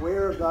to be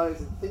aware of those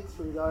and think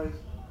through those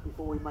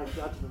before we make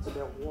judgments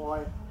about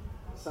why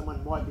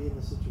someone might be in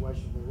the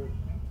situation they're in.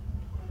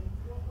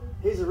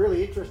 Here's a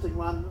really interesting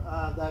one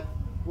that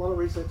a lot of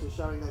research is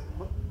showing that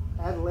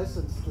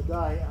adolescents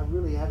today are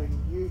really having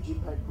huge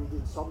impact with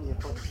insomnia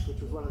problems, which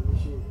was one of the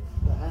issues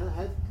that Hannah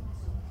had.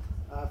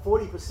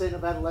 40%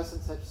 of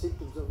adolescents have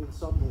symptoms of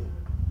insomnia,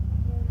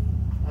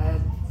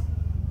 and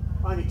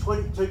only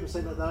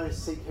 22% of those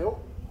seek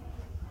help,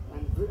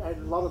 and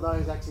a lot of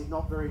those actually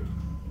not very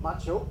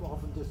much help,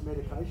 often just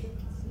medication.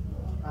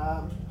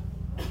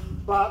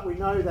 But we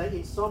know that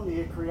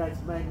insomnia creates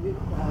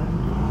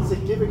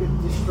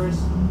significant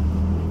distress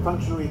and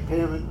functional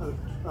impairment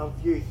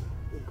of youth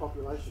in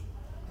population.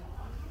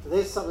 So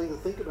there's something to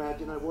think about,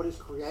 what is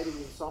creating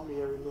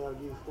insomnia in our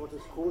youth, what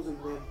is causing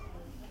them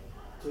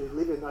to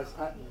live in those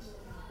patterns.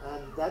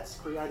 And that's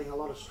creating a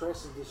lot of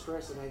stress and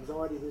distress and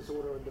anxiety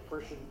disorder and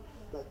depression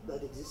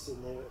that exists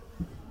in there.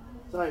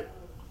 So,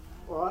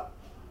 all right,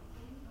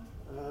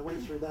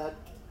 went through that.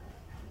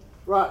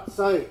 Right,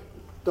 so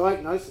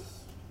diagnosis.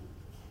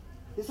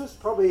 This was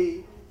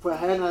probably, for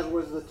Hannah,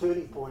 was the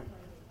turning point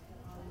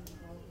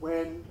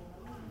when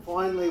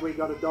finally we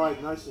got a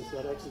diagnosis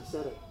that actually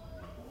said it.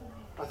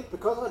 I think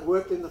because I'd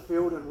worked in the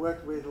field and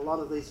worked with a lot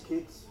of these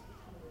kids,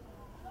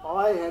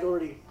 I had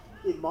already,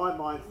 in my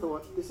mind,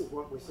 thought this is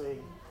what we're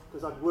seeing,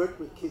 because I'd worked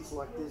with kids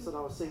like this and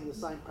I was seeing the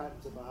same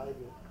patterns of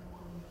behaviour.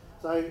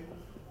 So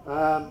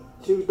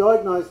she was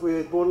diagnosed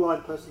with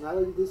borderline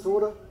personality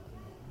disorder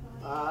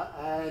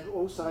and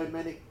also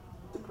manic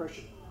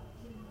depression.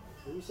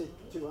 And you said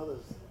two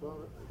others.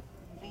 Well,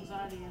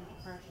 Anxiety and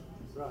depression.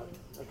 right,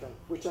 okay.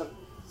 Which are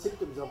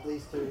symptoms of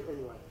these two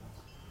anyway.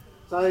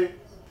 So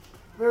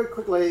very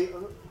quickly,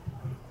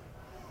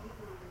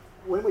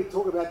 when we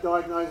talk about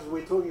diagnosis,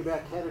 we're talking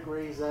about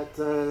categories that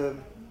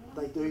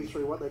they do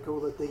through what they call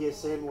the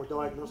DSM, or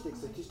Diagnostic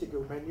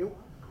Statistical Manual,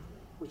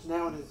 which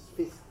now in its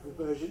 5th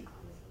version.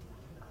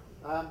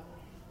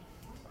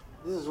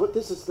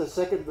 This is the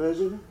 2nd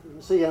version. You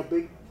can see how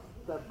big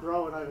they've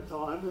grown over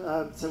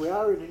time. So we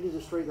are in an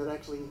industry that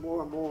actually is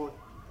more and more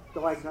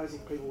diagnosing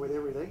people with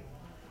everything.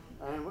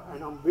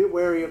 And I'm a bit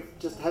wary of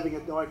just having a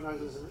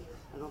diagnosis,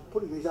 and I'm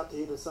putting these up to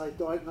here to say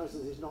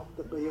diagnosis is not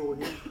the be-all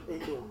and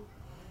end-all.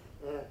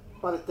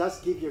 But it does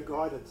give you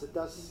guidance. It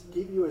does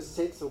give you a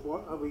sense of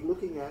what are we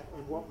looking at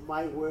and what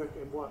may work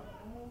and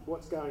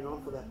what's going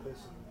on for that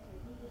person.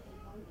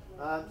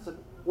 So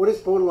what is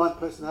borderline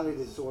personality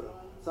disorder?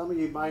 Some of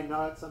you may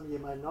know it, some of you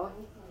may not.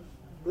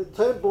 The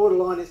term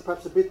borderline is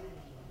perhaps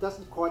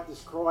doesn't quite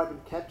describe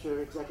and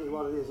capture exactly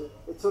what it is.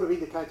 It sort of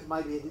indicates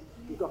maybe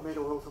you've got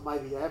mental health or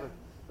maybe you haven't.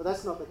 But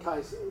that's not the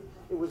case.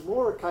 It was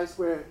more a case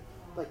where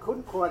they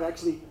couldn't quite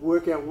actually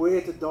work out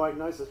where to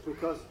diagnose it,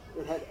 because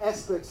it had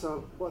aspects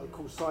of what they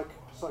call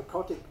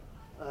psychotic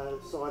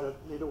side of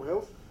mental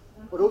health,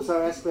 but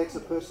also aspects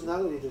of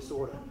personality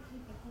disorder.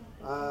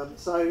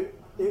 So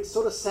it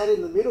sort of sat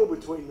in the middle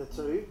between the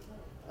two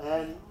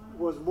and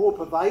was more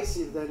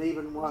pervasive than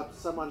even what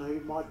someone who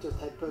might just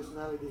had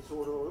personality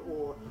disorder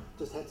or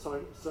just had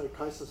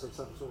psychosis of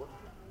some sort.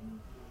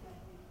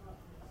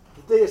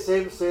 The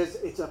DSM says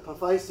it's a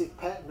pervasive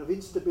pattern of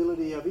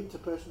instability of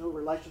interpersonal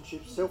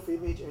relationships,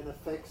 self-image and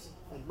effects,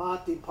 and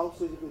marked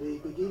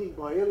impulsivity beginning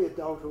by early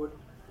adulthood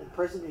and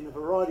present in a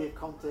variety of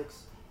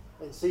contexts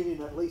and seen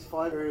in at least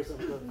 5 areas of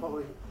the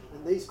following.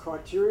 And these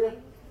criteria: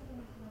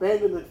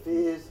 abandonment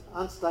fears,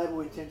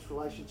 unstable intense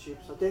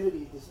relationships,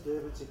 identity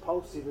disturbance,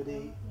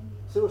 impulsivity,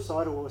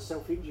 suicidal or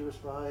self-injurious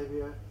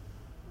behaviour,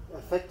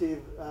 affective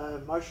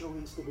emotional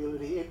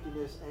instability,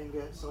 emptiness,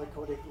 anger,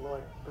 psychotic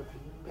like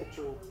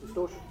perpetual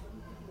distortion.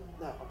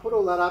 Now, I put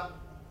all that up.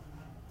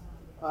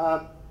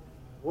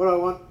 What I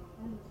want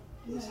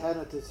is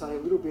Hannah to say a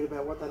little bit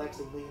about what that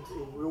actually means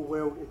in real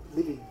world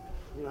living.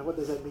 What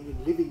does that mean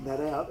in living that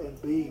out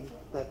and being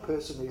that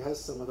person who has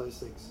some of those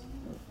things?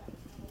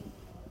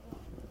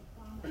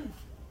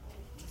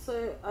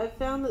 So I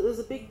found that there's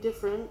a big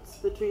difference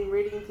between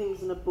reading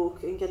things in a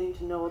book and getting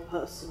to know a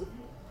person.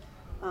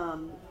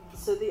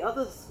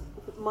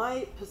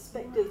 My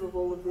perspective of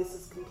all of this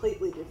is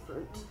completely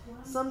different.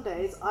 Some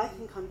days I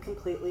think I'm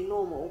completely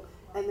normal,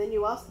 and then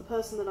you ask the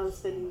person that I'm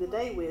spending the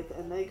day with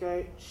and they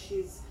go,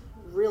 she's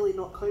really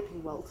not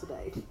coping well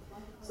today.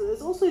 So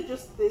there's also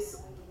just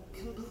this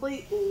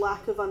complete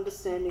lack of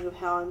understanding of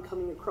how I'm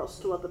coming across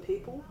to other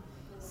people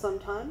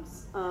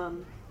sometimes.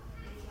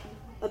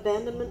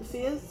 Abandonment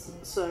fears.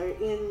 So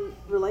in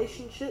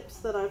relationships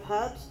that I've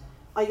had,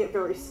 I get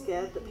very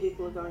scared that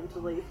people are going to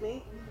leave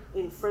me.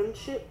 In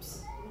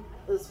friendships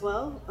as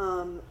well,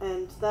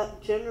 and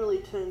that generally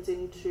turns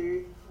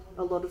into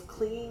a lot of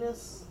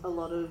clinginess, a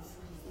lot of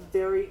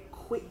very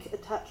quick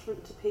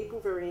attachment to people,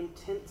 very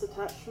intense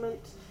attachment.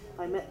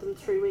 I met them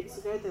 3 weeks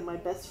ago. They're my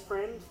best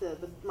friend. They're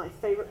my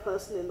favourite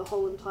person in the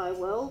whole entire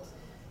world.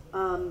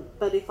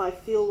 But if I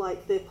feel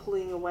like they're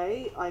pulling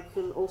away, I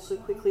can also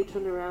quickly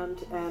turn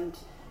around and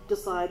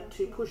decide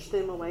to push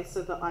them away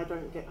so that I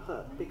don't get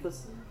hurt,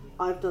 because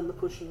I've done the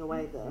pushing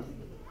away there.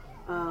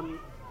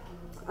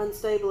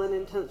 Unstable and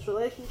intense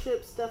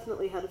relationships,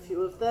 definitely had a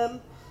few of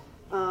them.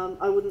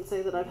 I wouldn't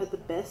say that I've had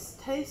the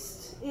best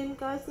taste in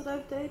guys that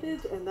I've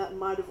dated, and that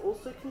might have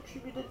also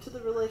contributed to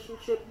the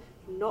relationship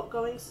not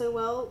going so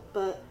well,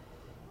 but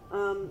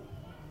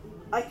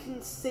I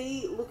can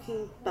see,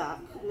 looking back,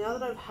 now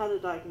that I've had a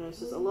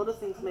diagnosis, a lot of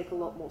things make a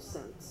lot more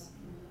sense.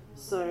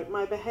 So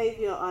my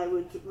behaviour, I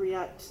would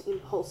react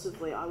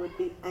impulsively, I would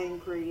be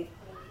angry,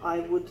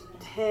 I would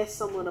tear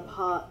someone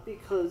apart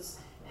because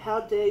how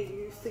dare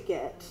you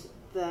forget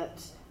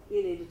that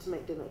you needed to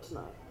make dinner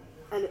tonight?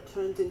 And it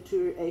turns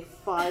into a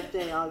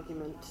 5-day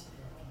argument.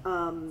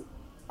 And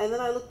then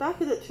I look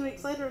back at it 2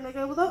 weeks later and I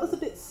go, well, that was a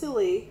bit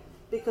silly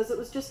because it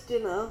was just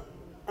dinner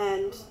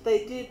and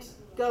they did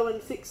go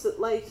and fix it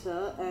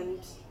later, and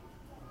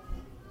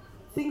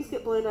things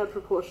get blown out of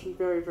proportion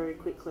very, very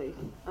quickly.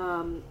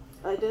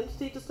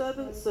 Identity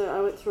disturbance, so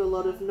I went through a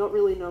lot of not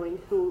really knowing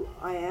who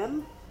I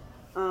am.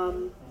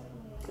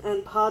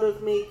 And part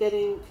of me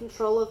getting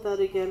control of that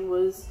again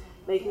was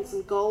making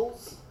some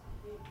goals.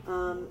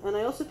 And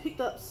I also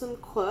picked up some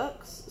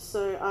quirks,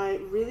 so I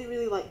really,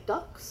 really like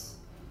ducks.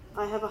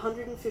 I have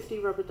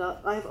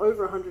I have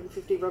over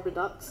 150 rubber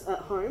ducks at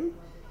home.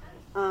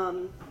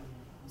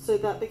 So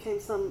that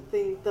became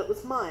something that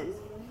was mine,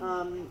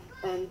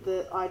 and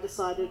that I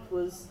decided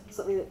was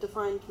something that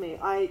defined me.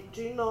 I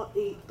do not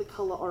eat the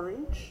colour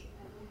orange,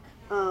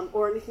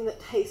 or anything that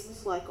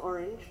tastes like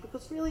orange,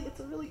 because really it's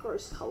a really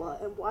gross colour,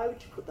 and why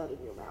would you put that in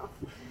your mouth?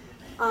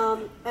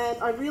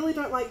 And I really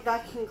don't like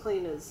vacuum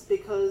cleaners,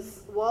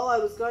 because while I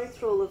was going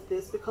through all of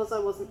this, because I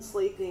wasn't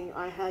sleeping,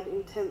 I had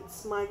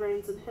intense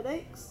migraines and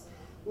headaches.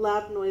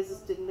 Loud noises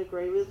didn't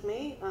agree with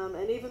me,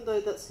 and even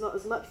though that's not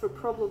as much of a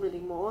problem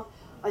anymore,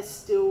 I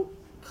still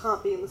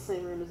can't be in the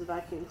same room as a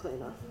vacuum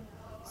cleaner.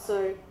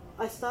 So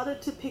I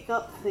started to pick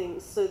up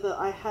things so that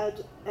I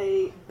had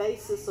a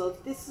basis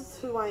of, this is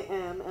who I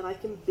am and I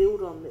can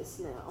build on this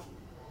now.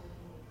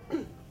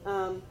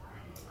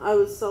 I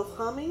was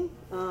self-harming.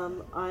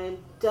 I am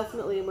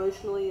definitely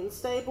emotionally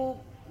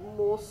unstable,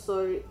 more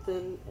so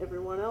than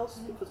everyone else,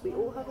 because we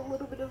all have a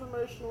little bit of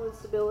emotional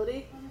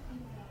instability.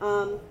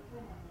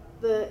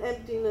 The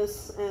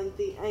emptiness and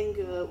the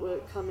anger were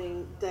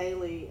coming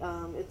daily.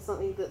 It's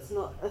something that's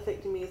not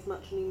affecting me as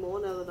much anymore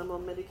now that I'm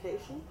on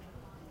medication.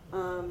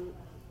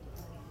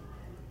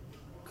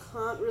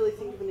 Can't really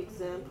think of an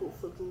example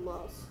for the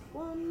last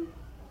one.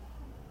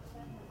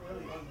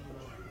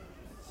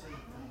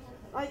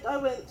 I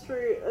went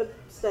through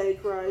a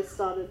stage where I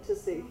started to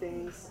see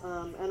things,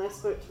 and I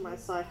spoke to my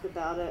psych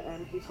about it,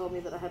 and he told me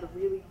that I had a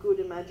really good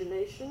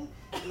imagination,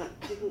 and that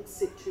didn't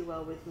sit too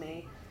well with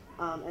me.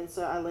 And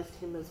so I left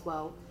him as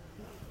well.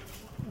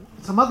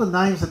 Some other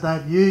names that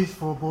they've used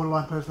for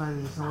borderline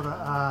personality disorder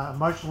are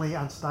emotionally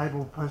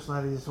unstable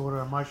personality disorder,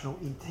 emotional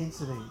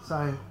intensity.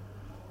 So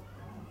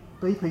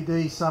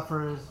BPD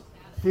sufferers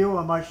feel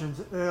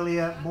emotions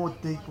earlier, more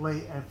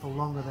deeply, and for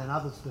longer than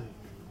others do.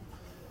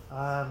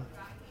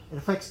 It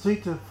affects 2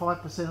 to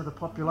 5% of the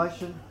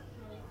population.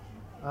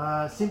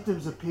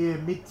 Symptoms appear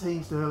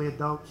mid-teens to early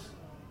adults.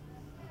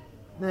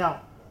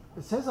 Now,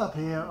 it says up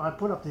here, I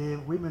put up there,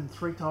 women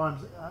 3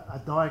 times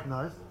are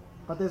diagnosed,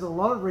 but there's a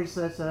lot of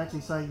research that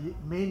actually say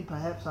men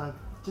perhaps have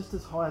just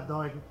as high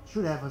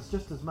should have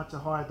just as much a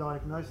higher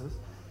diagnosis,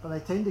 but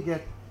they tend to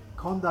get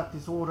conduct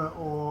disorder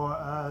or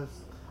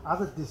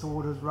other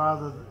disorders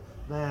rather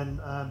than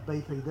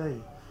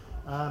BPD,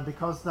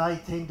 because they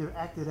tend to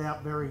act it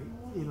out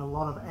in a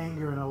lot of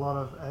anger and a lot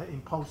of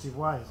impulsive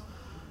ways.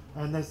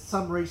 And there's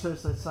some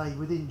research that say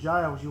within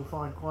jails you'll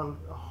find quite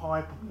a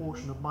high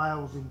proportion of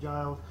males in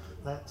jails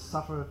that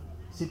suffer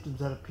symptoms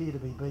that appear to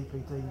be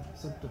BPD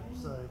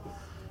symptoms, so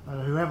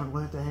who haven't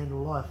learnt to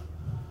handle life.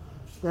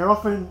 They're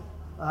often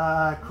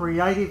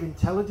creative,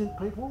 intelligent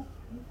people,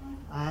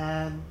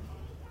 and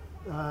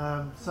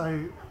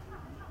so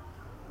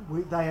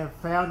they have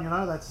found,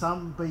 that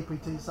some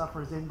BPD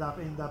sufferers end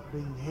up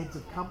being heads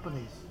of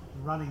companies,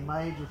 running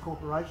major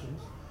corporations,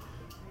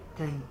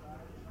 can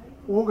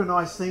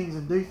organise things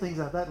and do things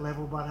at that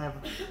level, but have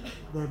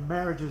their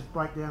marriages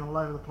break down all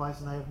over the place,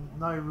 and they have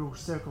no real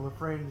circle of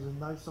friends and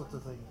those sorts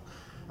of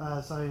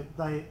things. So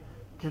they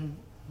can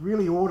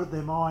really audit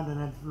their mind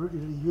and have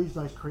really use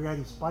those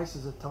creative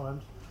spaces at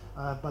times,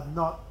 but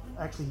not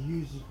actually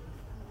use it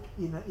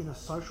in a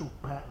social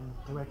pattern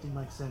to actually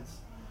make sense.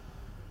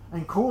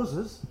 And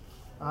causes,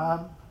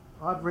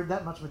 I've read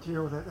that much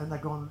material and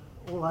they've gone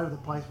all over the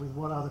place with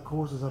what are the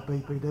causes of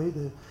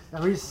BPD.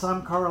 There is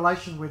some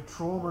correlation with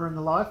trauma in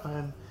the life,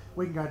 and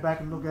we can go back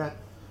and look at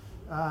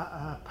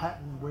a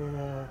pattern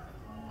where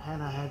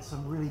Hannah had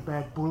some really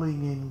bad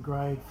bullying in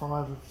grade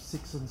 5,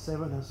 6 and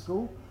 7 at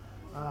school.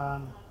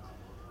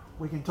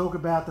 We can talk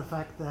about the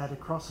fact that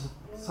across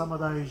some of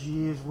those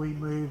years we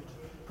moved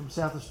from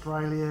South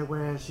Australia,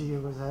 where she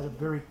had a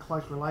very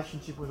close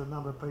relationship with a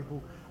number of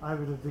people,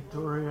 over to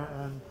Victoria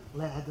and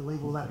had to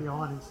leave all that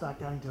behind and start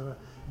going to a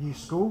new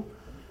school.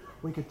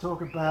 We could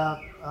talk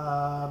about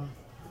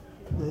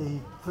the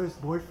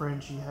first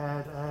boyfriend she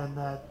had, and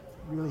that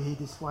really he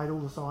displayed all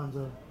the signs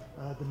of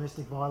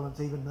domestic violence,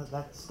 even at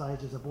that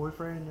stage as a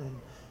boyfriend, and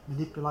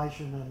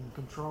manipulation and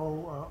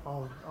control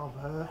of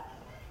her.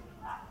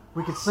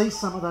 We could see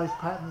some of those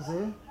patterns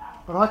there,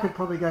 but I could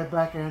probably go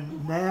back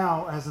and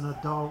now as an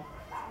adult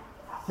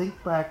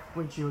think back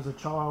when she was a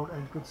child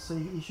and could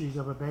see issues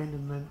of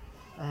abandonment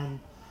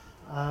and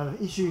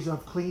issues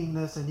of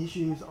clinginess and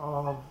issues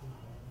of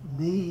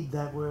need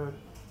that were,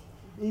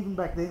 even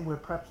back then, were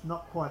perhaps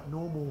not quite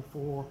normal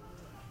for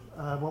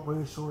what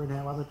we saw in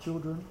our other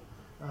children.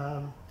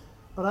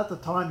 But at the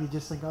time you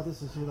just think, oh,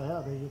 this is who they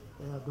are. They're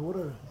our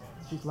daughter,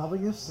 she's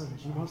loving us and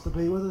she wants to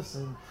be with us.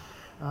 And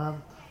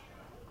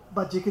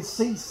but you could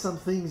see some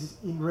things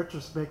in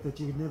retrospect that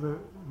you could never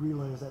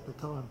realise at the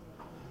time.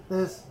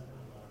 There's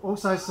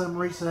also some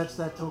research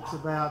that talks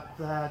about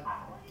that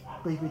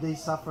BPD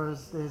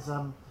sufferers, there's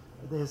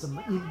an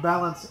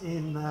imbalance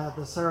in the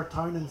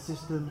serotonin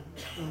system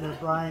in their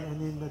brain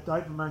and in the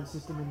dopamine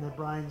system in their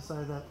brain,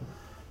 so that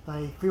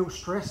they feel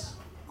stress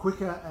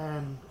quicker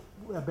and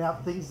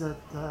about things that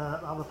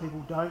other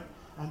people don't,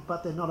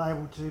 but they're not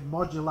able to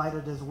modulate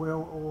it as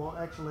well, or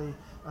actually,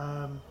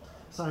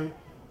 so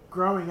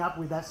growing up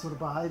with that sort of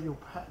behavioural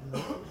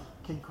pattern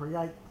can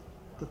create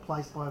the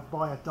place by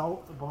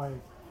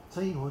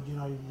teenhood,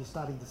 you're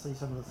starting to see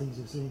some of the things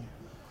you're seeing.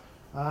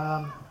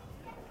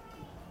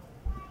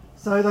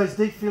 So those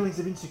deep feelings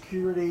of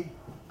insecurity,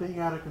 being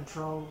out of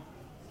control,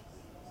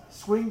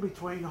 swing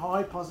between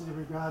high positive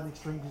regard and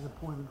extreme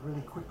disappointment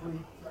really quickly,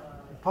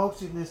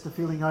 impulsiveness to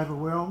feeling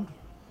overwhelmed,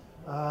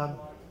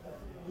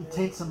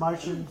 intense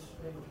emotions.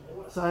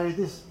 So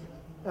this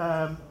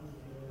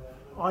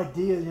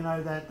idea,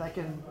 that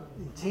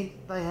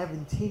they have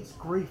intense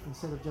grief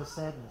instead of just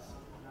sadness,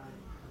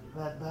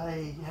 that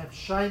they have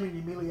shame and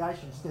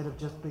humiliation instead of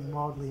just being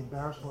mildly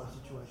embarrassed by a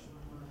situation.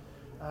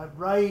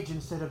 Rage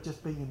instead of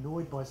just being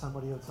annoyed by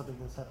somebody or something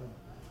that's happened.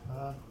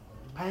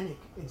 Panic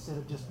instead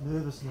of just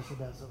nervousness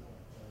about something.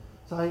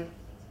 So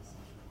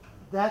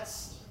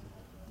that's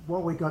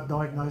what we got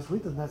diagnosed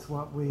with, and that's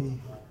what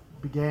we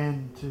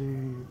began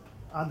to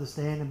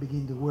understand and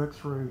begin to work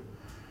through.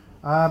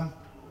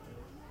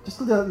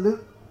 Just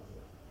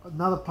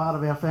another part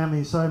of our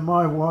family. So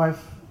my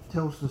wife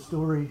tells the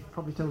story,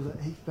 probably tells it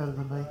heaps better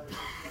than me.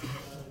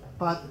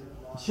 But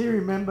she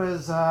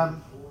remembers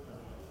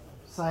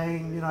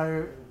saying,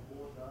 there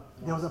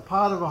was a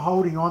part of her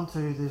holding on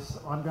to this,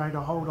 I'm going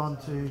to hold on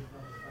to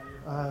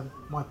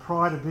my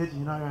pride a bit,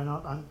 and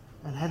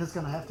Hannah's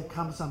going to have to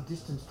come some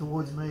distance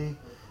towards me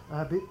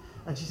a bit.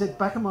 And she said,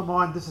 back in my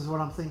mind, this is what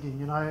I'm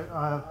thinking,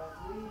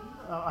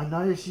 I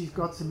know she's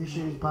got some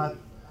issues, but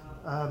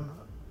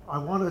I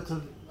want her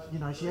to,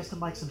 she has to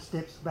make some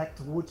steps back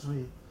towards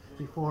me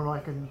before I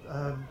can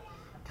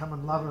come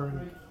and love her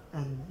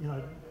and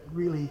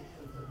really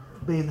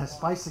be in that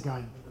space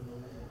again.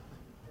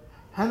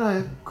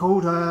 Hannah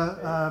called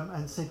her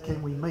and said,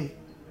 can we meet?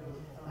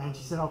 And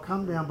she said, I'll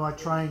come down by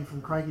train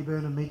from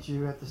Craigieburn and meet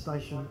you at the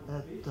station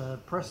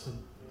at Preston.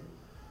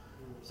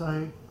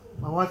 So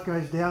my wife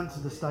goes down to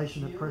the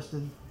station at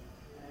Preston,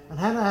 and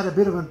Hannah had a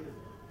bit of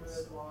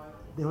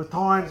there were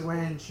times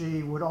when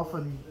she would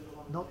often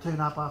not turn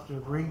up after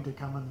agreeing to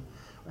come,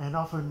 and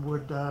often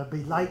would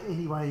be late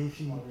anyway if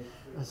she...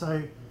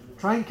 So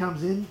train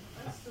comes in,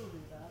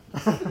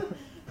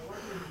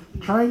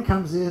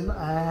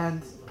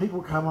 and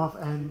people come off,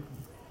 and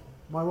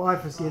my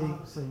wife is saying,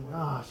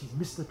 she's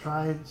missed the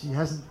train, she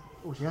hasn't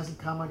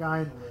come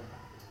again,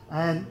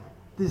 and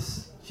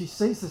she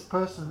sees this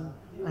person,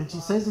 and she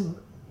says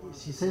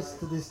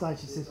to this day,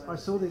 she says, I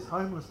saw this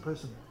homeless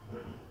person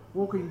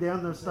walking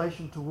down the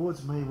station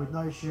towards me with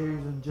no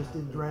shoes and just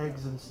in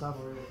drags and stuff,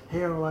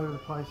 hair all over the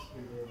place,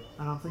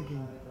 and I'm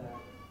thinking,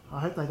 I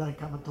hope they don't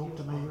come and talk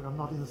to me. I'm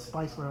not in a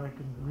space where I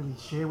can really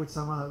share with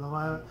someone at the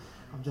moment.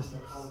 I'm just,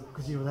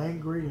 because you were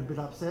angry and a bit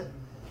upset.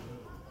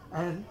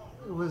 And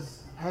it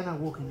was Hannah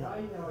walking up,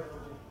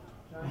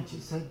 and she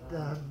said,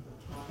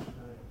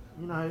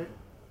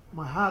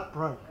 my heart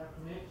broke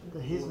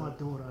that here's my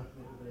daughter,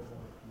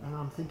 and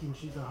I'm thinking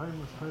she's a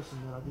homeless person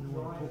that I didn't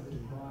want to talk to.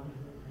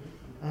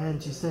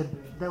 And she said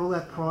that all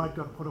that pride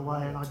got put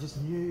away, and I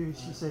just knew,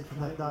 she said, from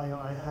that day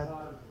I had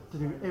to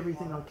do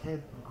everything I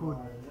could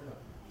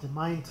to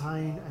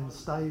maintain and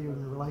stay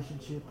in the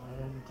relationship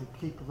and to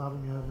keep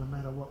loving her no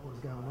matter what was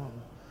going on.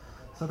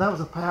 So that was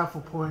a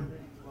powerful point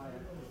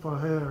for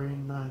her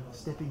in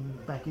stepping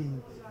back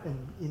in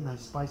those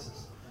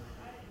spaces.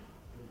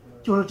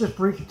 Do you want to just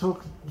briefly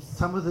talk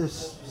some of the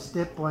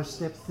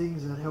step-by-step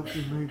things that helped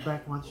you move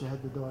back once you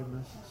had the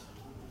diagnosis?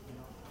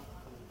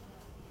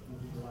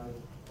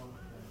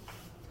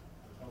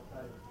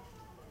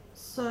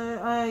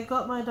 So I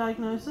got my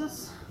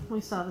diagnosis.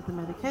 We started the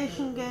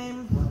medication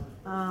game.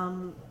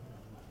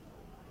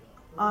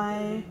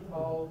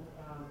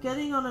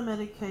 Getting on a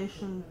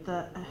medication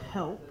that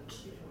helped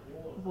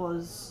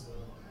was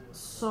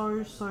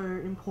so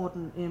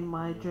important in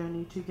my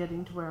journey to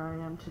getting to where I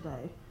am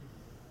today,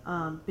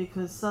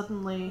 because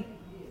suddenly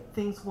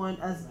things weren't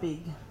as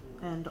big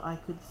and I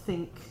could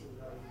think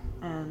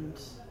and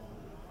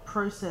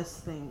process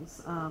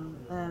things,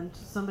 and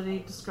somebody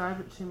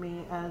described it to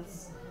me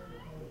as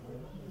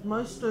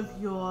most of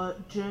your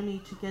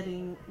journey to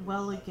getting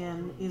well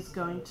again is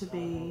going to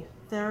be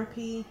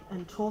therapy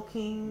and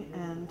talking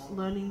and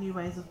learning new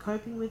ways of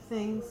coping with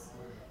things,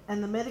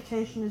 and the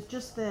medication is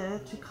just there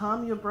to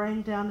calm your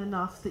brain down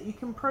enough that you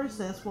can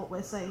process what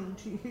we're saying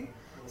to you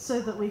so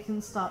that we can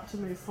start to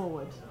move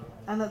forward.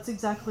 And that's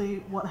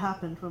exactly what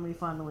happened when we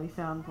finally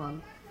found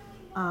one.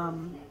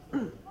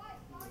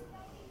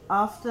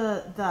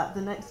 After that,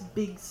 the next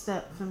big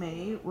step for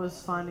me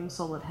was finding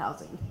solid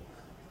housing.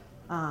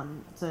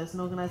 So it's an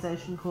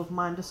organisation called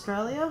Mind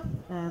Australia,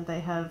 and they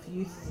have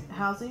youth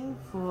housing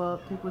for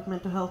people with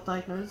mental health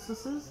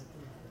diagnoses.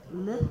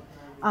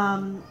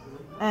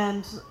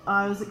 And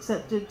I was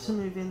accepted to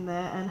move in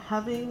there, and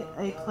having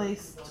a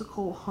place to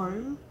call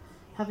home,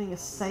 having a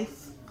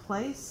safe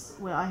place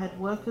where I had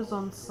workers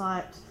on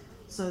site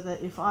so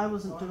that if I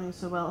wasn't doing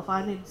so well, if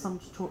I needed someone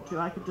to talk to,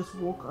 I could just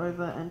walk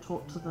over and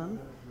talk to them,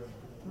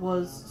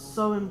 was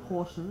so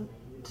important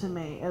to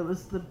me. It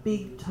was the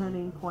big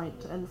turning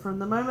point, and from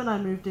the moment I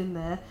moved in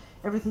there,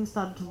 everything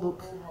started to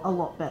look a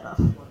lot better.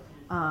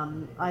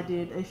 I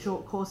did a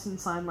short course in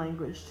sign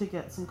language to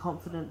get some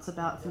confidence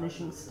about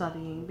finishing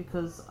studying,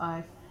 because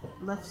I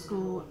left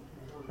school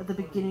at the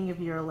beginning of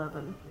year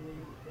 11,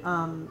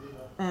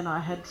 and I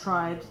had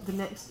tried the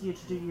next year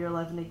to do year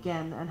 11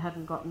 again and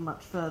hadn't gotten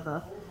much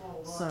further.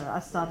 So I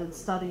started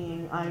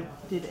studying. I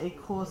did a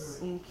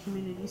course in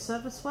community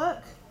service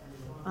work,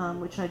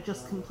 which I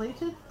just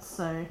completed,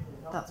 so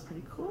that's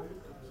pretty cool.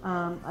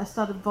 I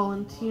started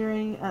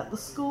volunteering at the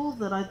school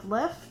that I'd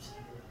left,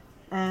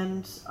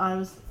 and I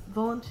was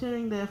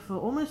volunteering there for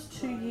almost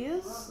 2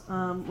 years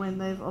when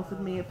they've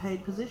offered me a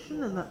paid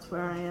position, and that's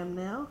where I am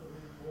now.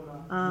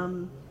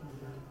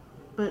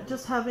 But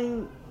just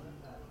having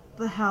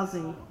the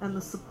housing and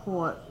the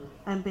support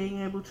and being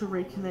able to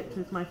reconnect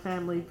with my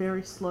family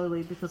very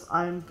slowly, because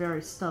I am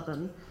very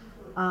stubborn,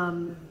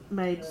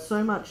 made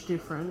so much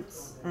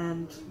difference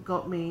and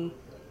got me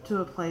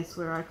to a place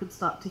where I could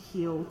start to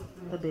heal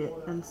a bit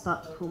and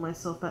start to pull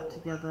myself back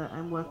together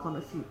and work on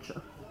a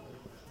future.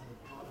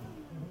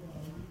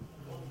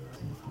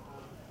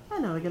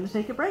 And now we're going to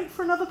take a break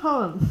for another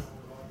poem.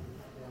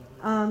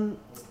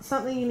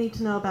 Something you need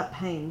to know about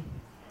pain.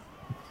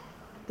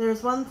 There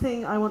is one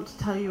thing I want to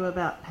tell you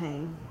about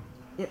pain.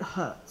 It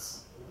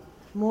hurts.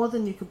 More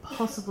than you could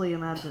possibly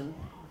imagine.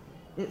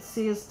 It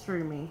sears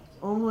through me,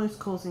 almost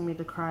causing me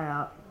to cry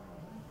out.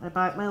 I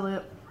bite my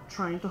lip,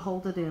 trying to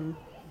hold it in,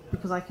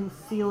 because I can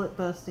feel it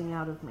bursting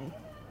out of me.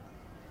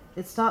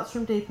 It starts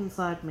from deep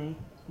inside me,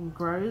 and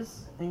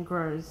grows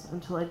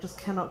until I just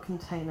cannot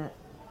contain it.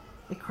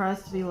 It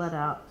cries to be let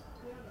out.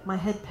 My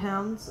head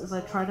pounds as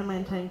I try to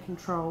maintain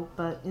control,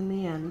 but in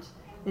the end,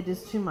 it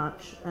is too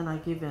much, and I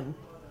give in.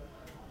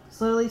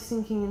 Slowly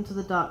sinking into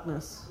the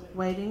darkness,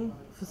 waiting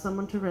for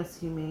someone to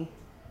rescue me,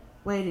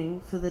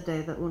 waiting for the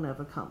day that will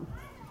never come.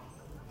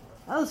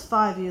 That was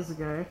 5 years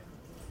ago,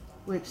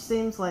 which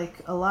seems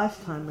like a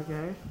lifetime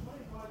ago.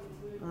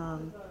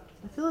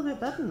 I feel a bit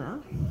better now.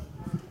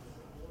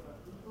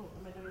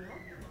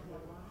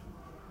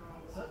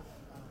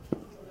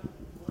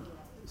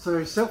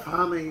 So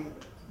self-harming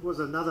was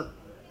another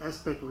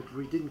aspect which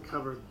we didn't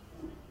cover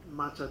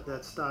much at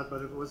that start,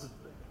 but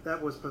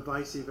that was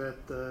pervasive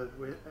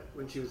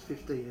when she was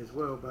 15 as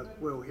well, but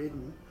well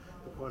hidden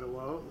for quite a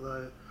while.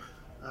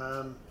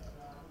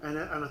 And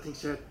I think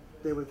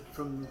there were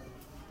from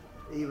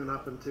even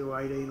up until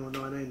 18 or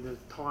 19, there's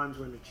times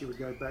when she would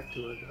go back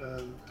to it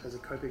as a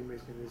coping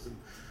mechanism.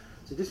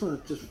 So just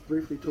want to just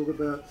briefly talk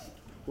about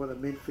what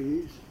it meant for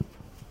you.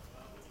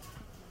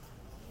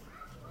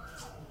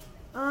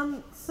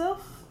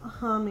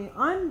 Self-harming.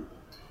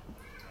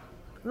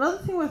 Another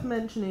thing worth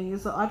mentioning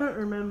is that I don't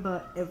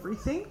remember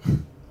everything.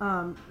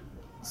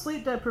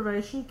 Sleep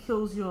deprivation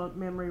kills your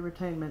memory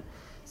retainment.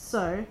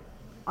 So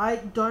I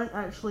don't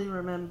actually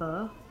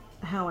remember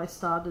how I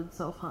started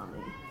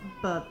self-harming,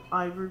 but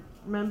I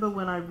remember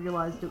when I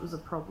realised it was a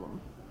problem,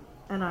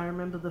 and I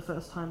remember the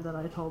first time that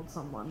I told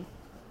someone,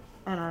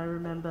 and I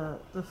remember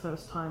the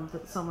first time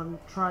that someone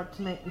tried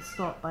to make me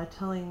stop by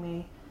telling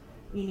me,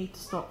 you need to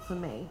stop for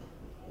me,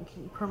 and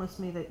can you promise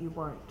me that you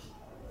won't?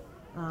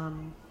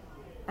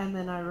 And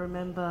then I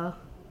remember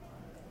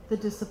the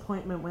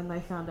disappointment when they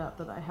found out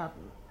that I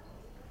hadn't.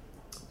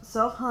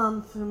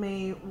 Self-harm for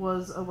me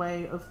was a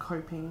way of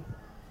coping.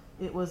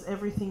 It was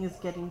everything is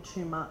getting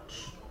too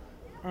much,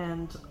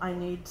 and I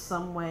need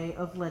some way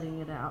of letting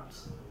it out.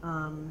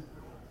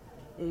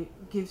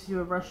 It gives you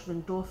a rush of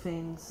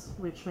endorphins,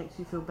 which makes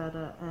you feel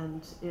better,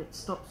 and it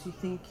stops you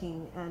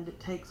thinking, and it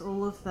takes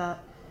all of that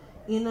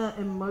inner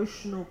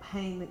emotional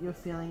pain that you're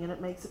feeling, and it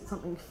makes it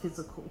something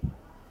physical.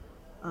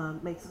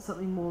 Makes it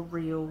something more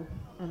real,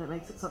 and it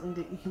makes it something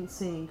that you can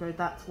see and go,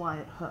 that's why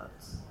it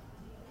hurts.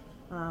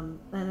 And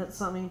it's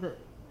something that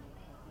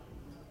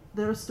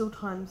there are still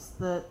times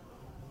that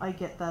I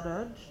get that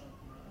urge.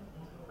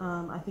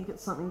 I think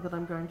it's something that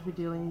I'm going to be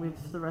dealing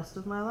with the rest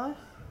of my life,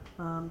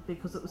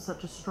 because it was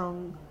such a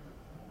strong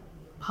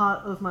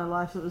part of my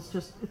life. It was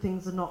just,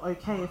 things are not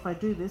okay. If I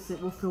do this,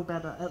 it will feel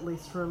better, at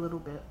least for a little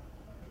bit.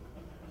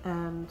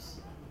 And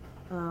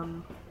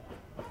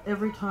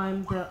every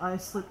time that I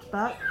slipped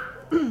back,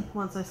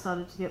 once I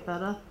started to get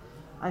better,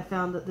 I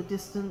found that the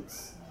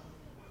distance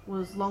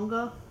was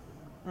longer,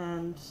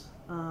 and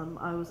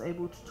I was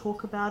able to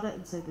talk about it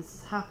and say, this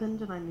has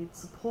happened and I need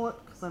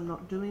support because I'm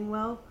not doing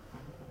well.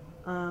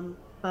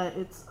 But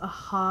it's a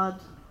hard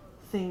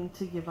thing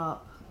to give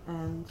up,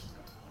 and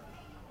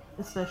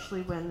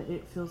especially when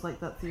it feels like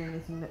that's the only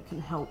thing that can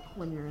help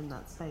when you're in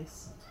that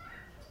space.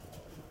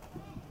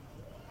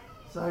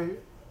 So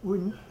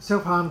when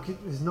self-harm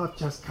is not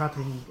just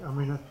cutting. I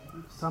mean,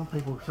 some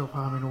people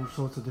self-harm in all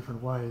sorts of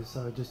different ways,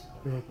 so just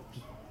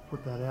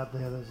put that out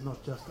there. There's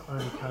not just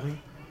only cutting,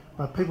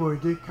 but people who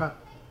do cut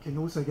can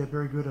also get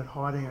very good at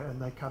hiding it,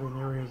 and they cut in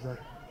areas that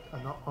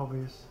are not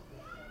obvious.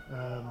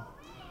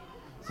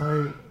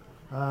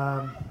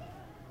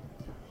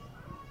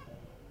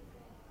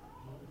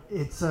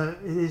 It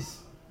is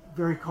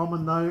very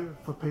common though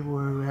for people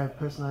who have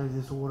personality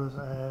disorders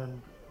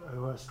and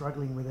who are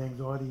struggling with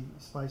anxiety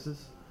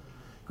spaces,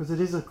 because it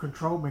is a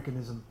control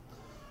mechanism.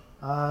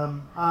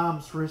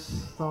 Arms,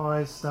 wrists,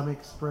 thighs,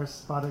 stomachs,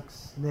 breasts,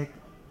 buttocks, neck,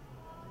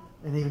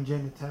 and even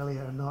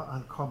genitalia are not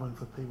uncommon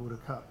for people to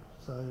cut.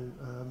 So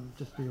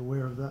just be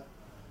aware of that.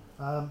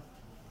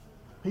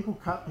 People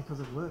cut because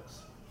it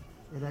works.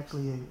 It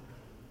actually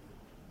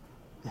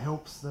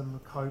helps them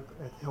cope.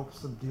 It helps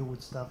them deal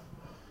with stuff.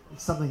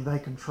 It's something they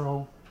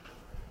control.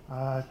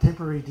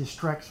 Temporary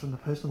distracts from the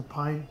personal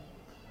pain,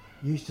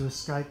 used to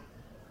escape.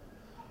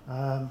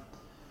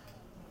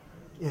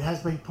 It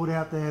has been put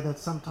out there that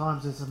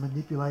sometimes it's a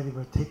manipulative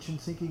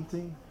attention-seeking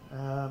thing.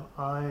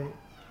 I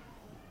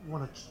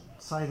want to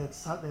say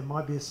that there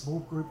might be a small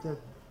group that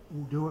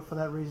will do it for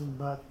that reason,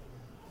 but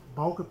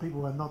bulk of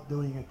people are not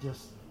doing it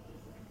just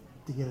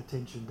to get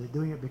attention. They're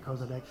doing it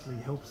because it actually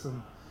helps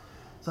them.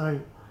 So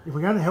if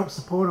we're going to help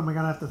support them, we're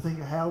going to have to think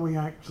of how we're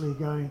actually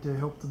going to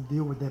help them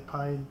deal with their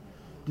pain,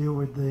 deal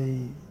with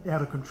the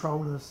out of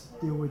controlness,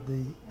 deal with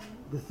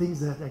the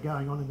things that are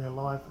going on in their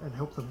life, and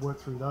help them work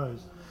through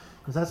those.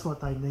 Because that's what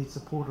they need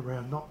support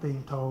around, not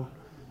being told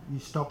you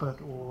stop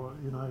it, or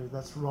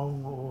that's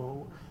wrong,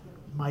 or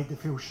made to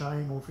feel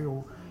shame, or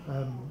feel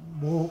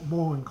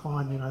more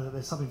inclined that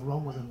there's something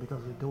wrong with them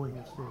because they're doing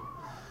it still.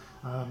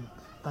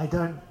 They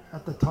don't,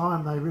 at the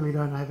time, they really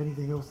don't have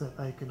anything else that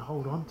they can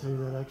hold on to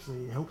that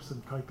actually helps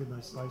them cope in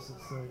those spaces.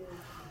 So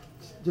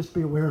just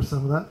be aware of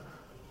some of that.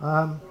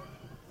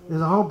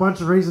 There's a whole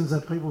bunch of reasons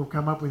that people have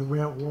come up with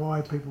about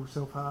why people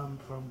self-harm,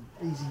 from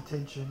easy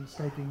tension,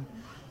 escaping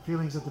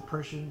feelings of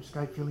depression,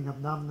 escape feeling of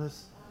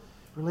numbness,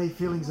 relieve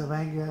feelings of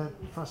anger,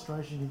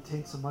 frustration,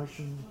 intense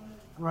emotion,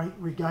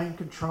 regain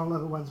control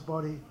over one's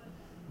body,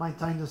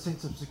 maintain a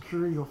sense of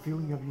security or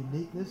feeling of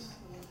uniqueness,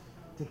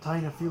 to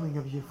obtain a feeling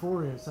of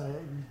euphoria. So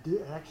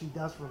it actually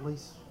does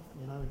release,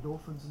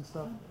 endorphins and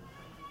stuff.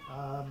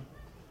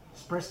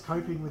 Express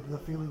coping with the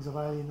feelings of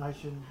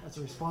alienation as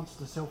a response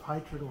to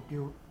self-hatred or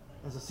guilt,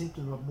 as a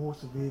symptom of more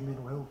severe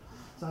mental health.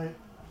 So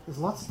there's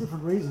lots of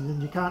different reasons,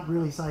 and you can't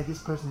really say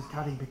this person is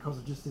cutting because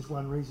of just this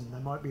one reason.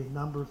 There might be a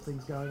number of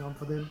things going on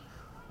for them.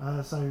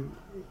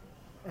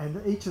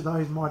 And each of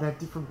those might have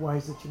different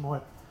ways that you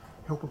might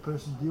help a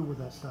person deal with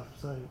that stuff.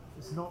 So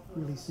it's not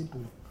really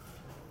simple.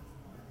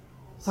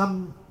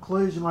 Some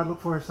clues you might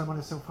look for if someone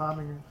is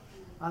self-harming: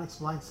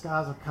 unexplained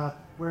scars or cut,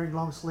 wearing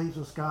long sleeves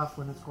or scarf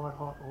when it's quite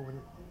hot, or when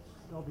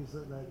it's obvious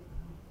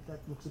that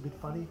looks a bit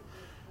funny.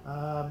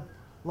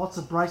 Lots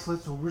of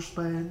bracelets or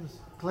wristbands,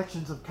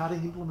 collections of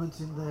cutting implements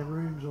in their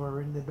rooms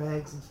or in their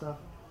bags and stuff.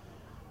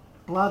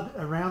 Blood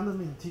around them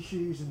in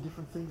tissues and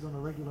different things on a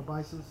regular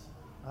basis.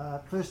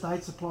 First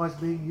aid supplies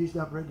being used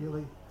up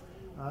regularly.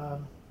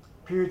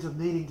 Periods of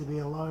needing to be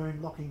alone,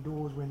 locking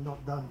doors when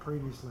not done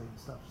previously and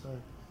stuff. So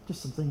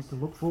just some things to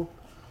look for.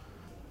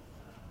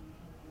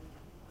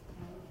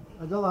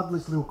 I love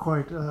this little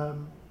quote.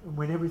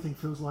 When everything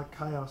feels like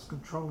chaos,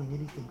 controlling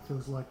anything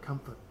feels like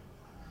comfort.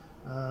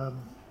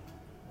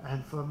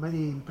 And for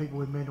many people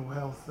with mental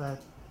health, that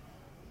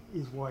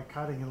is why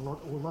cutting and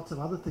lots of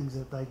other things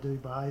that they do,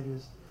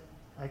 behaviours,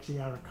 actually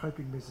are a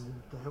coping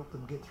mechanism to help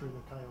them get through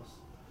the chaos.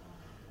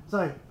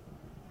 So,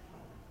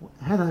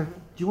 Hannah, do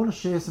you want to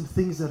share some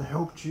things that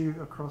helped you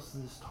across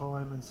this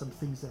time and some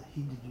things that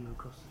hindered you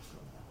across this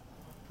time?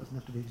 Doesn't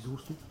have to be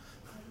exhaustive.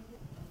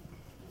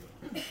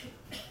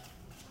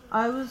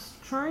 I was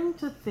trying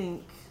to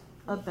think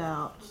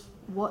about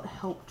what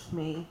helped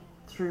me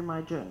through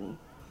my journey.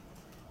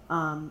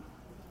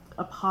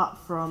 Apart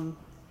from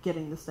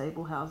getting the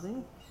stable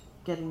housing,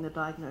 getting the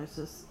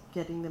diagnosis,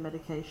 getting the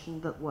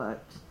medication that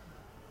worked,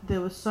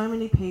 there were so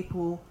many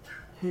people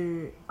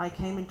who I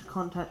came into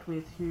contact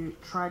with who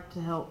tried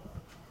to help,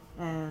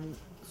 and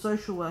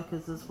social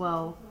workers as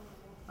well.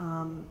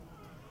 And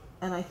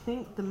I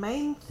think the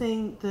main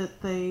thing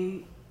that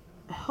the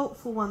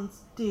helpful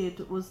ones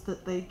did was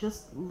that they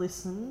just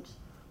listened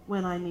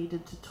when I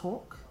needed to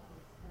talk.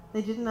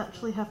 They didn't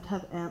actually have to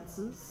have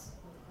answers,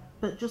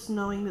 but just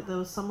knowing that there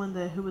was someone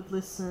there who would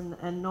listen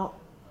and not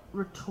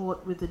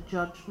retort with a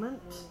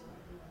judgment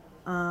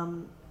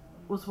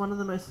was one of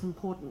the most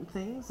important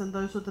things, and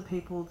those were the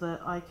people that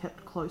I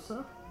kept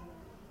closer.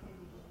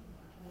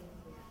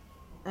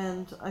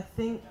 And I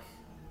think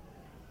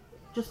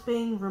just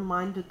being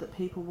reminded that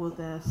people were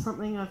there.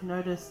 Something I've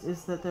noticed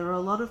is that there are a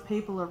lot of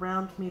people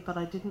around me, but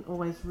I didn't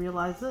always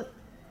realise it.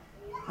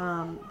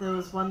 There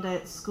was one day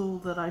at school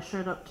that I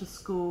showed up to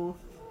school,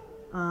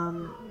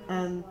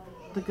 and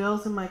the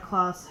girls in my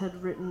class had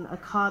written a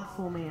card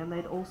for me, and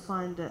they'd all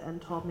signed it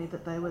and told me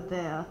that they were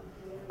there.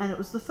 And it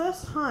was the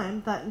first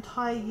time that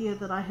entire year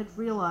that I had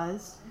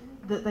realised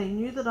that they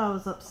knew that I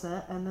was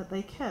upset and that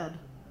they cared.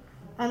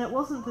 And it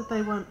wasn't that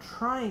they weren't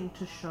trying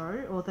to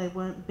show or they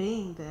weren't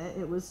being there,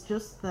 it was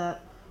just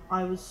that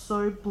I was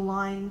so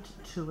blind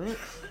to it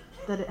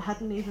that it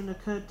hadn't even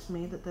occurred to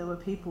me that there were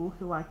people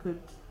who I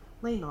could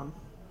lean on.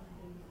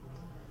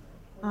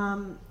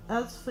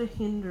 As for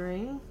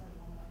hindering,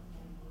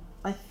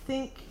 I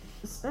think,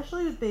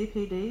 especially with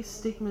BPD,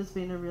 stigma's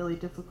been a really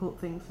difficult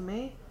thing for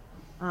me.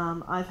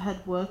 I've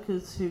had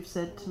workers who've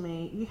said to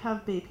me, you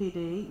have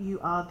BPD, you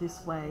are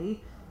this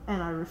way,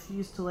 and I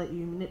refuse to let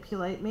you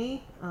manipulate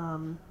me,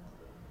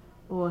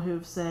 or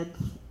who've said,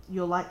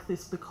 you're like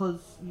this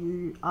because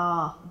you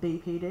are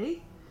BPD.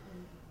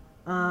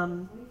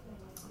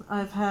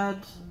 I've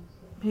had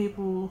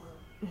people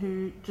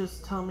who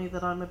just tell me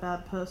that I'm a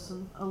bad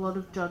person, a lot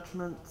of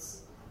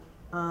judgments.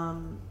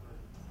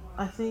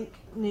 I think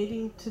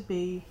needing to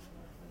be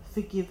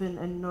forgiven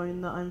and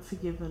known that I'm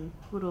forgiven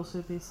would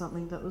also be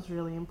something that was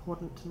really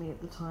important to me at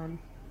the time.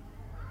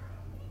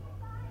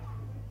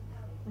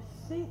 I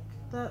think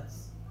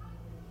that's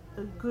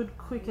a good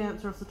quick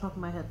answer off the top of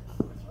my head.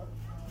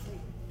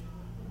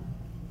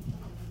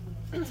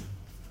 I think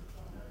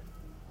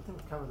we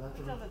covered that,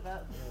 didn't we? Covered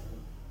that.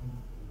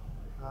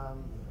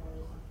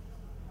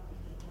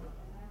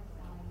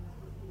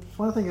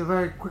 One thing I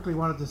very quickly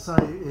wanted to say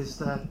is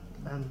that,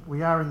 and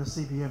we are in the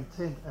CBM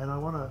tent, and I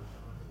want to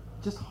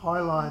just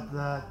highlight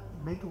that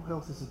mental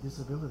health is a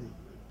disability,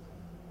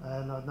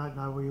 and I don't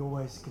know we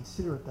always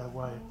consider it that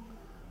way.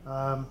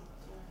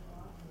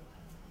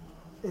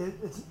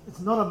 It's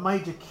not a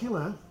major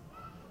killer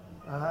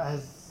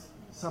as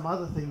some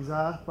other things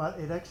are, but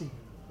it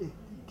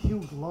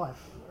kills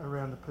life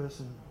around a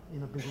person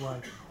in a big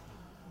way.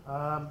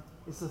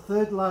 It's the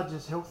third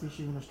largest health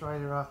issue in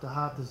Australia after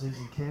heart disease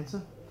and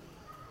cancer,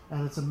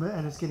 and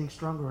it's getting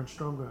stronger and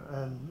stronger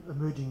and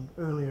emerging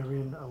earlier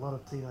in a lot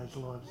of teenage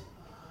lives.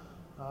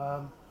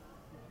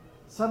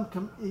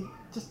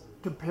 Just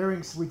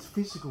comparing with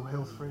physical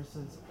health, for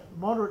instance,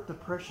 moderate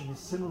depression is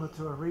similar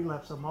to a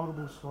relapse of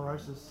multiple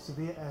sclerosis,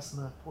 severe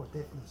asthma, or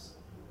deafness.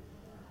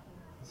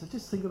 So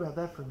just think about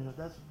that for a minute.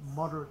 That's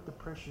moderate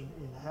depression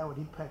in how it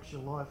impacts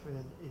your life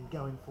and in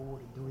going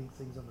forward and doing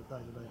things on a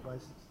day-to-day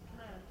basis.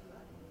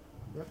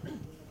 Yep.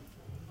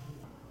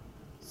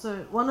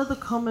 So one of the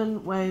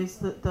common ways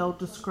that they'll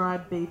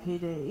describe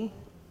BPD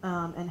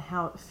and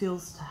how it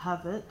feels to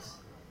have it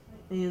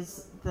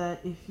is that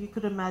if you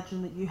could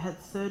imagine that you had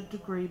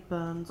third-degree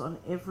burns on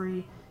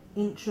every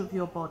inch of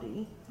your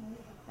body,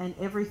 and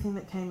everything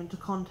that came into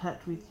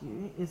contact with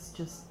you is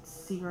just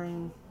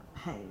searing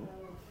pain.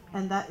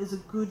 And that is a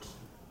good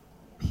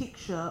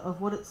picture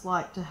of what it's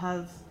like to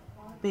have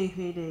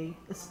BPD,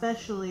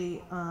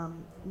 especially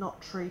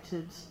not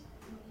treated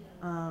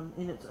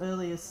in its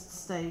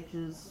earliest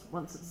stages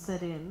once it's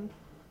set in.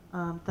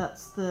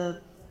 That's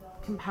the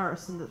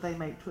comparison that they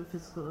make to a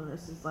physical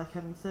illness, is like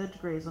having third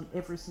degrees on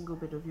every single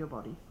bit of your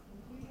body.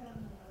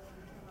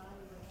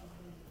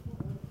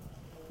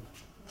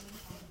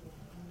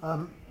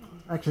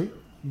 Actually,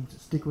 you can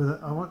stick with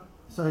it.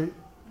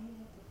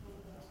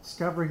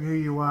 Discovering who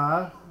you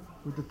are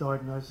with the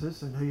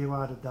diagnosis and who you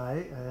are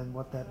today and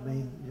what that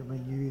means. I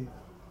mean,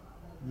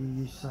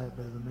 you say it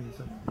better than me.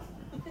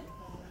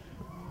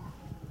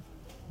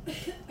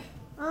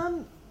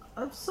 So.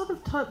 I've sort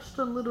of touched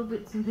on little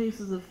bits and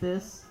pieces of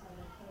this.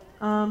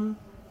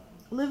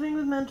 Living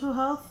with mental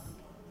health,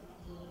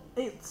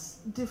 it's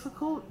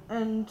difficult,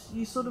 and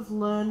you sort of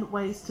learn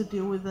ways to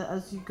deal with it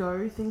as you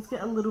go. Things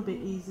get a little bit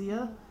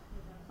easier.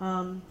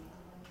 I've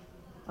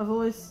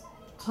always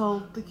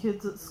told the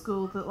kids at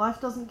school that life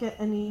doesn't get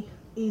any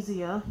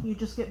easier, you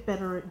just get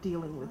better at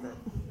dealing with it.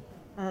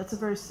 It's a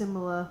very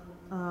similar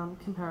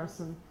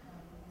comparison.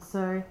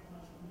 So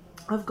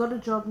I've got a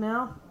job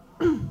now,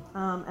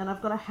 and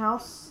I've got a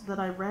house that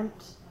I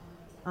rent,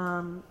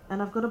 and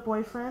I've got a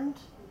boyfriend,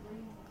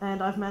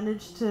 and I've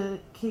managed to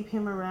keep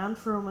him around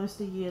for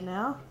almost a year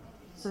now,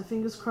 so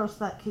fingers crossed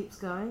that keeps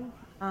going.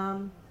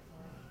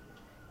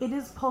 It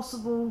is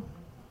possible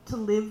to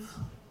live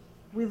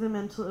with a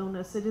mental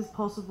illness. It is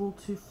possible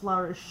to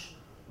flourish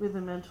with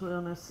a mental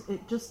illness.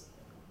 It just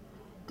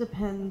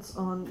depends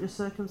on your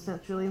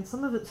circumstance, really, and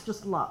some of it's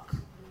just luck,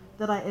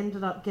 that I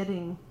ended up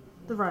getting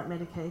the right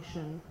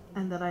medication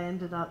and that I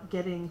ended up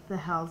getting the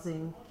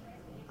housing,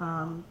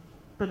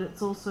 but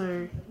it's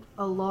also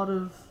a lot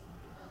of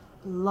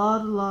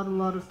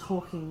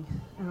talking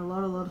and a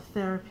lot of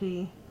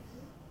therapy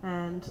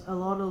and a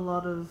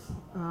lot of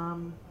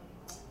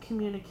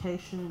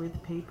communication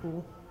with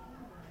people.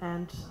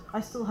 And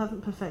I still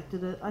haven't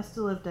perfected it. I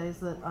still have days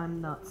that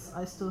I'm nuts.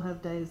 I still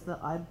have days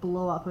that I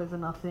blow up over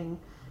nothing,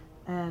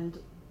 and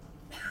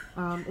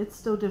it's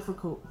still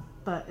difficult,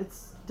 but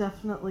it's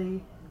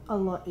definitely a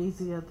lot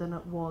easier than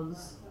it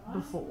was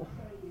before.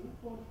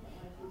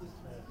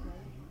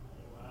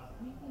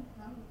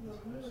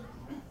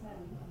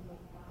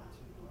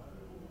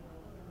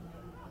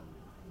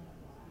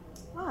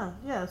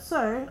 Yeah,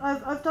 so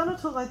I've done a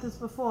talk like this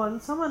before,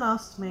 and someone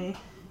asked me,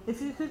 if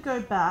you could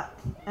go back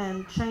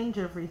and change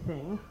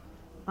everything,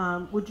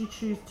 would you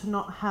choose to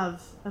not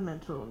have a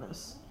mental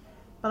illness?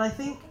 But I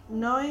think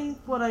knowing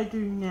what I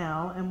do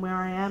now and where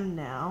I am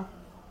now,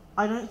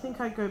 I don't think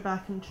I'd go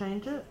back and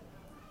change it,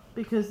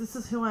 because this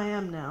is who I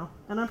am now,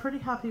 and I'm pretty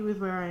happy with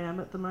where I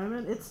am at the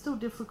moment. It's still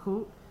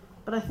difficult,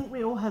 but I think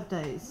we all have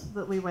days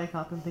that we wake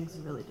up and things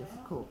are really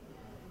difficult.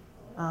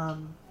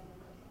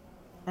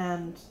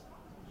 And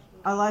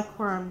I like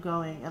where I'm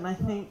going, and I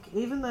think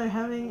even though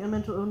having a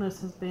mental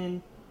illness has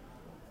been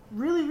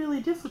really,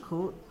 really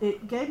difficult,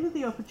 it gave me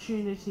the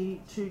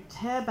opportunity to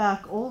tear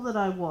back all that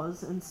I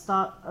was and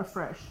start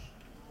afresh,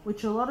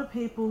 which a lot of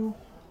people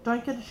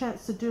don't get a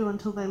chance to do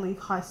until they leave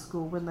high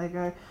school, when they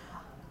go,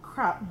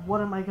 crap,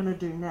 what am I going to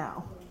do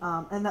now?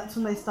 And that's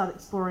when they start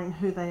exploring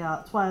who they are.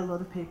 That's why a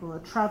lot of people are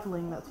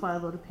travelling. That's why a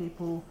lot of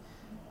people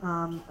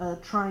are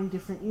trying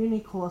different uni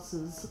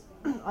courses.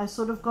 I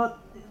sort of got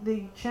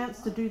the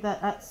chance to do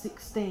that at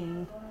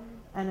 16,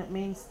 and it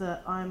means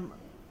that I'm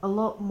a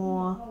lot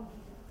more...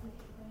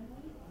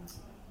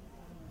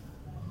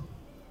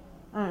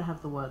 I don't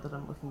have the word that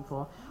I'm looking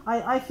for.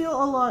 I feel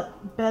a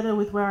lot better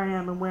with where I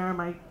am and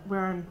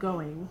where I'm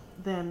going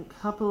than a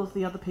couple of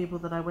the other people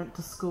that I went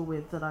to school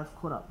with that I've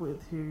caught up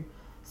with who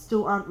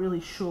still aren't really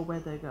sure where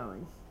they're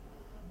going.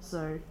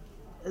 So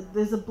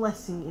there's a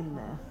blessing in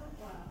there.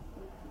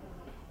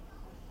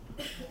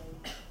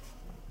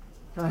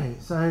 Okay,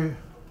 so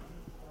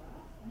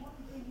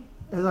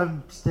as I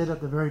said at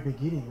the very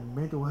beginning,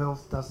 mental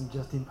health doesn't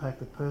just impact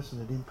the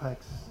person, it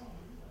impacts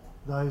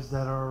those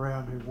that are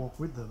around who walk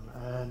with them,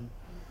 and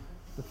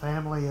the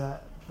family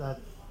that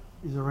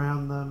is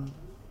around them,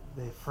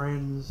 their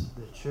friends,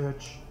 their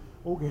church,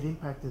 all get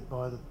impacted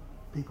by the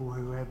people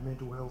who have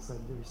mental health and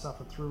who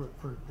suffer through it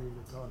for a period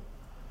of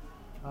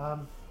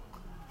time.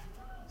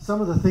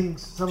 Some of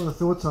the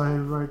thoughts I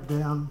wrote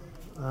down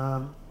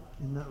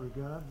in that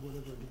regard,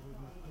 whatever it is.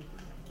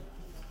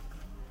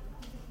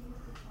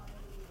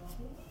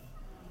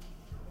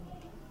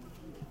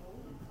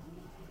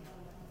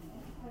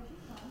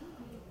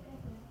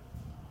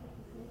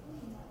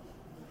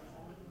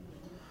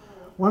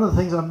 One of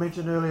the things I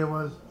mentioned earlier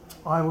was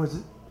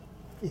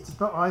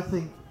I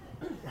think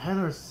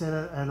Hannah has said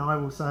it, and I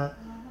will say it,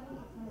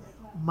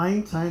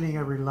 maintaining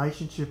a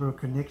relationship or a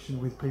connection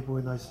with people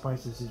in those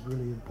spaces is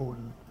really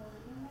important,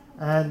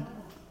 and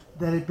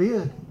that it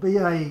be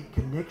a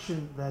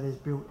connection that is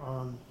built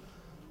on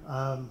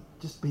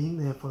just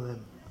being there for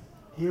them,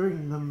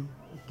 hearing them,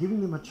 giving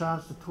them a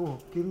chance to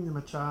talk, giving them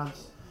a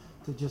chance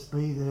to just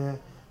be there,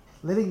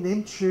 letting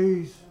them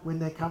choose when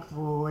they're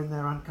comfortable or when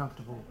they're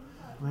uncomfortable.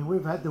 I mean,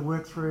 we've had to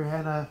work through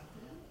Hannah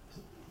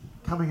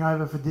coming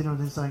over for dinner and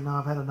then saying, no,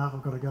 I've had enough,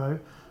 I've got to go,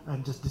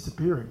 and just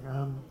disappearing.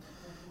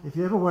 If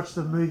you ever watch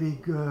the movie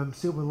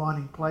Silver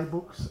Lining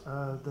Playbooks,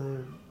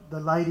 the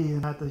lady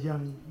in that, the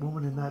young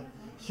woman in that,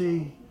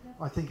 she,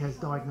 I think, has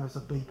diagnosed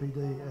of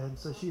BPD, and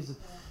so she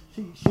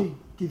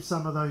gives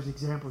some of those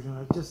examples,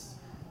 just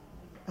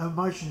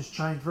emotions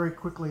change very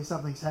quickly,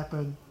 something's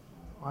happened,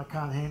 I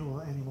can't handle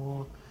it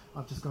anymore,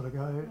 I've just got to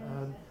go.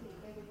 And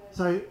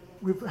so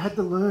we've had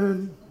to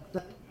learn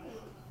that,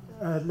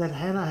 let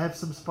Hannah have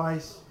some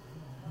space,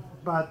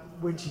 but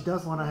when she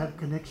does want to have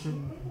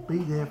connection, be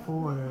there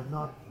for her,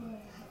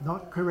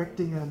 not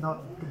correcting her,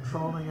 not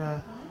controlling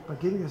her, but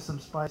giving her some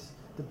space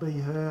to be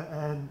her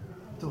and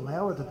to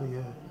allow her to be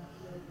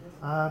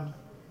her.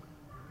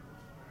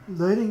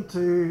 Learning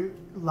to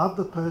love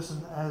the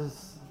person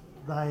as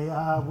they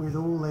are with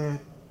all their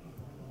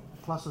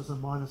pluses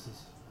and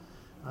minuses.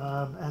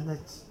 And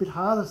it's a bit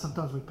harder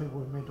sometimes with people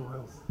with mental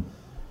health.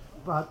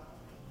 But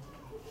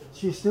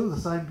she's still the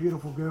same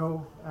beautiful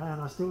girl,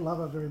 and I still love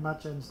her very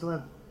much and still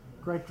have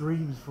great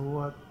dreams for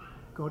what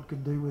God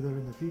can do with her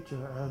in the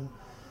future. And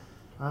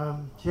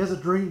she has a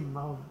dream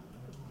of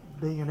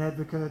being an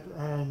advocate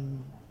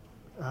and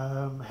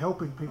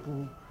helping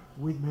people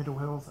with mental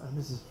health, and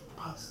this is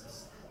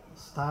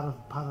part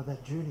of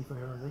that journey for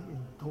her, I think, in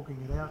talking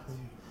it out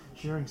and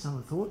sharing some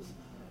of the thoughts.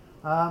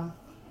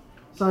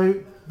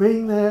 So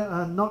being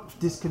there, not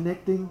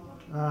disconnecting,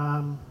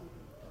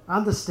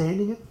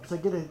 understanding it. So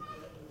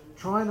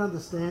try and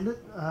understand it.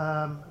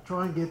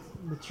 Try and get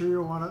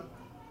material on it,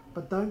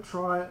 but don't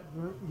try it.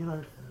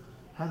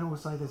 Hannah will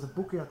say there's a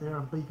book out there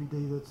on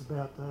BPD that's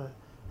about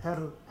how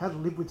to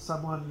live with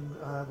someone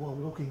while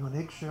walking on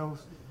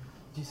eggshells.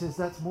 She says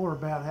that's more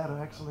about how to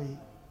actually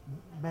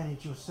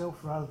manage yourself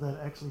rather than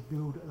actually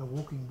build a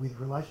walking with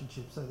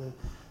relationship. So there are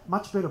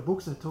much better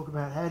books that talk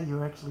about how do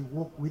you actually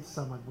walk with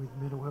someone with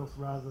mental health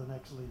rather than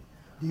actually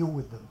deal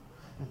with them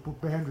and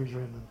put boundaries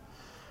around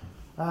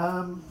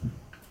them.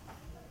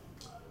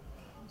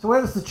 So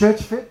where does the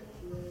church fit?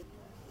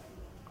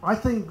 I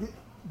think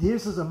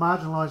this is a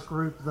marginalised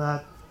group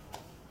that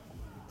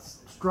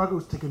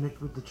struggles to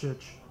connect with the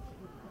church,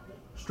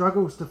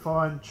 struggles to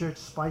find church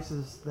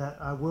spaces that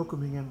are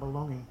welcoming and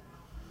belonging.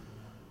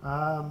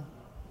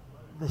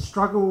 They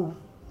struggle,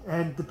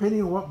 and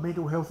depending on what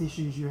mental health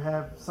issues you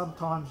have,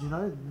 sometimes,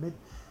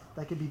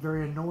 they can be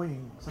very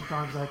annoying.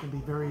 Sometimes they can be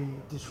very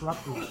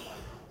disruptive.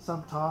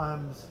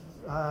 Sometimes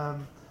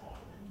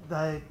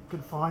they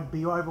can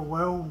be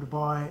overwhelmed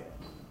by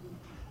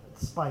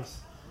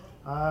space.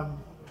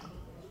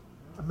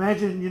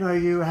 Imagine,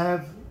 you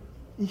have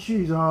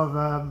issues of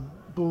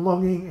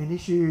belonging and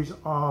issues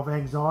of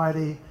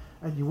anxiety,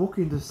 and you walk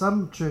into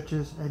some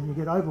churches and you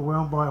get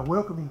overwhelmed by a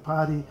welcoming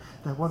party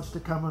that wants to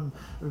come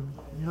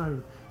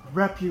and,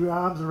 wrap your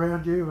arms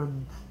around you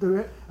and do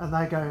it, and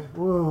they go,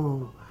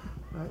 whoa,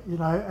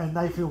 and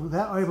they feel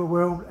that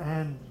overwhelmed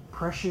and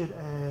pressured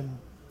and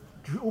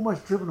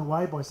almost driven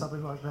away by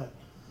something like that.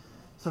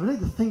 So we need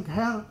to think,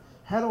 how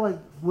do I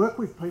work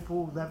with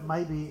people that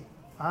maybe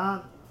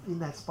aren't in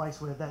that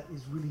space where that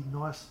is really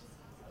nice,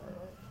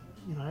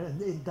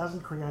 and it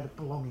doesn't create a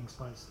belonging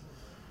space.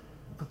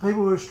 For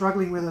people who are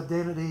struggling with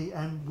identity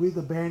and with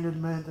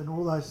abandonment and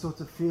all those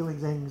sorts of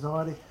feelings,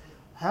 anxiety,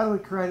 how do we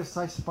create a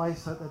safe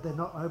space so that they're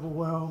not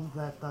overwhelmed,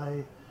 that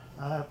they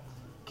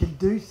can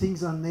do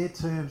things on their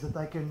terms, that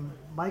they can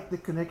make the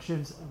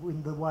connections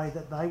in the way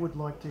that they would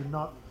like to,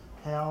 not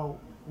how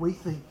we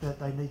think that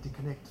they need to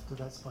connect to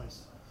that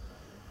space.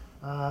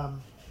 Do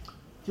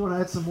you want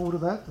to add some more to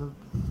that,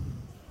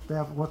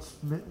 about what's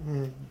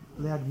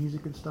loud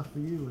music and stuff for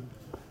you?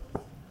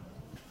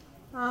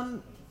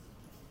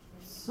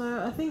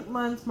 So I think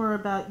mine's more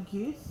about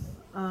youth,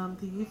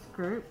 the youth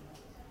group.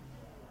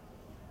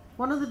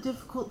 One of the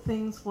difficult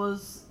things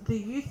was the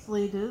youth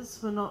leaders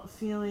were not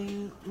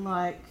feeling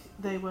like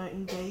they were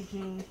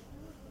engaging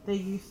their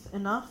youth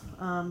enough,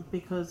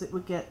 because it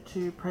would get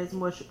to praise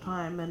and worship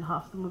time and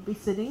half of them would be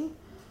sitting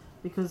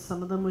because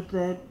some of them were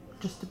there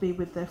just to be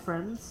with their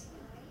friends,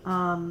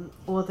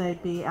 or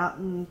they'd be out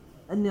in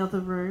another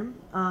room,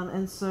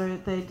 and so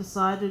they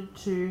decided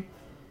to,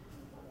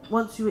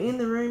 once you were in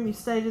the room, you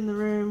stayed in the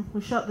room, we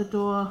shut the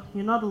door,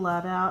 you're not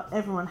allowed out,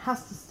 everyone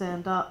has to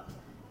stand up.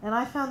 And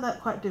I found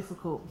that quite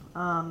difficult.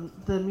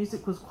 The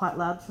music was quite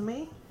loud for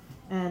me,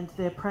 and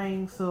their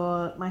praying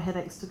for my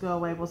headaches to go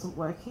away wasn't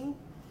working.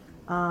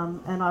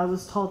 And I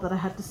was told that I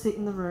had to sit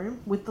in the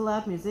room with the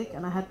loud music,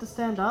 and I had to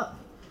stand up.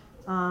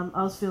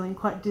 I was feeling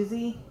quite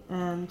dizzy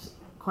and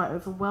quite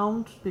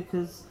overwhelmed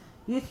because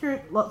youth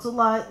group, lots of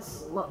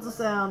lights, lots of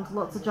sound,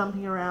 lots of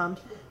jumping around.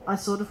 I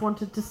sort of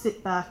wanted to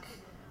sit back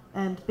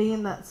and be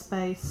in that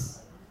space,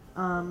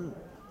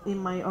 in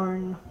my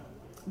own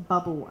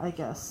bubble, I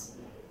guess.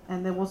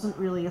 And there wasn't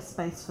really a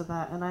space for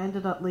that. And I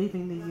ended up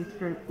leaving the youth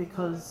group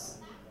because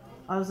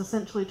I was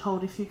essentially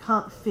told, if you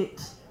can't fit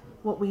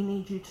what we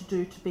need you to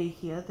do to be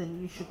here,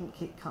 then you shouldn't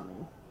keep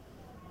coming.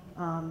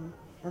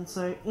 And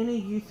so in a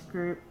youth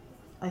group,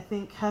 I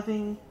think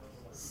having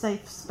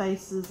safe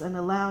spaces and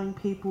allowing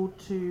people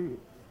to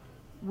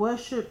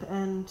worship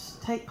and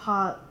take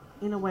part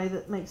in a way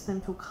that makes them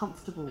feel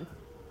comfortable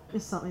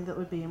is something that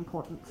would be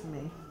important for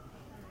me.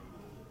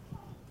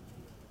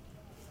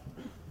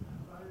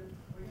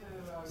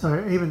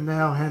 So even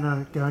now,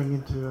 Hannah, going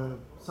into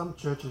some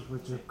churches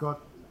which have got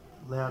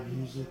loud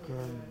music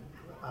and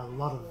a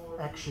lot of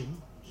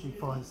action, she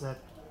finds that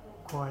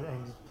quite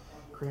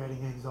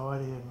creating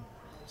anxiety and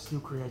still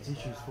creates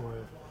issues for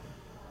her.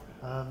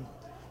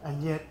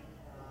 And yet,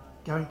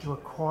 going to a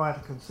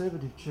quiet,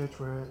 conservative church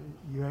where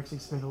you actually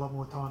spend a lot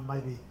more time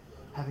maybe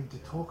having to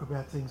talk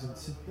about things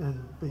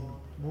and being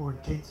more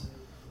intense,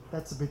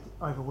 that's a bit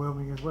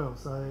overwhelming as well.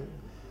 So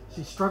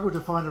she struggled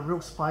to find a real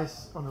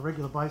space on a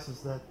regular basis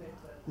that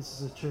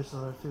this is a church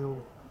that I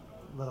feel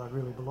that I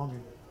really belong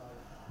in.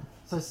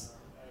 So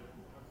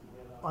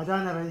I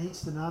don't have an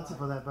instant answer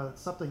for that, but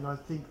it's something I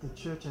think the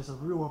church has a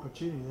real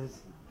opportunity.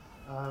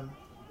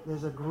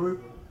 There's a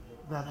group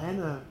that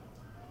Hannah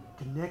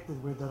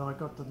connected with, that I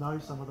got to know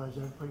some of those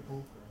young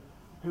people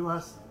who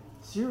are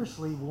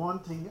seriously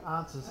wanting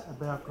answers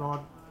about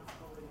God,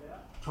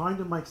 trying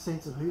to make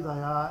sense of who they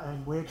are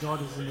and where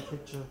God is in the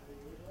picture,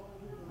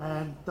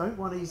 and don't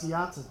want easy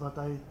answers, but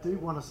they do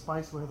want a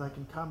space where they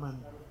can come and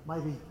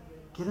maybe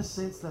get a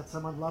sense that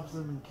someone loves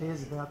them and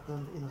cares about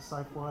them in a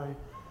safe way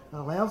that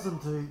allows them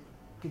to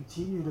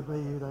continue to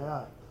be who they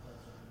are.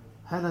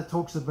 Hannah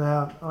talks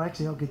about, I'll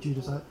get you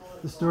to say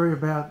the story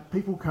about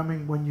people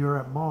coming when you're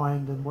at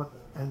Mind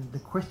and the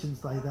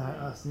questions they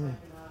ask.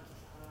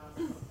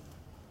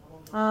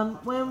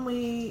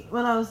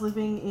 When I was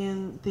living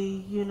in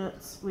the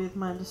units with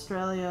Mind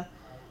Australia,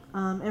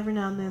 every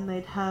now and then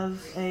they'd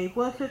have a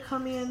worker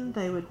come in,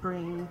 they would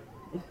bring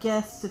a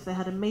guest. If they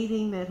had a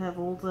meeting, they'd have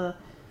all the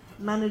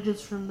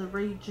managers from the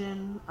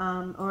region,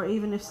 or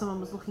even if someone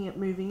was looking at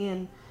moving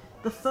in.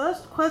 The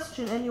first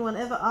question anyone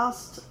ever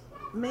asked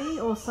me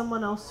or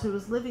someone else who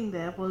was living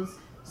there was,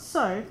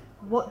 so,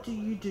 what do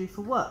you do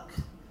for work?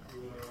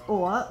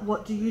 or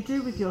what do you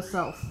do with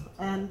yourself?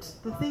 And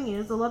the thing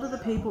is, a lot of the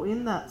people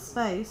in that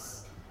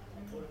space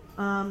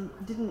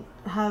didn't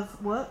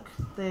have work,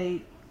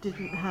 they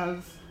didn't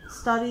have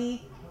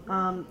study.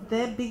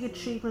 Their big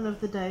achievement of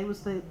the day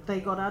was that they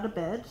got out of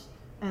bed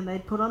and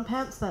they'd put on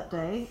pants that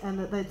day, and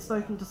that they'd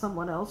spoken to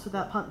someone else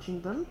without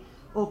punching them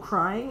or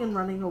crying and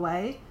running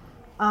away.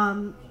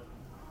 And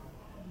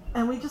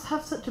we just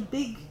have such a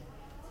big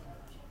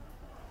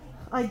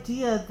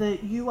idea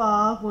that you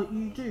are what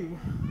you do.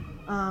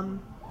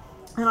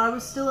 And I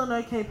was still an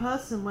okay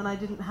person when I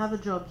didn't have a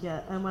job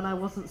yet, and when I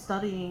wasn't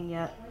studying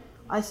yet.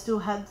 I still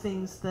had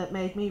things that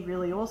made me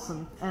really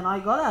awesome, and I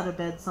got out of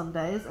bed some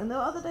days, and there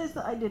were other days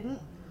that I didn't,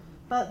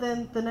 but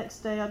then the next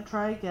day I'd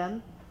try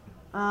again.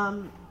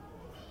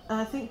 And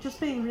I think just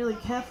being really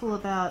careful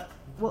about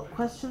what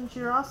questions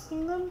you're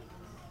asking them,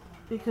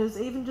 because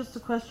even just a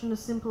question as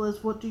simple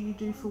as what do you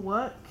do for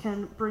work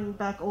can bring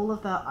back all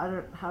of that. I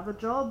don't have a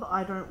job,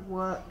 I don't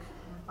work,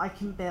 I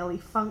can barely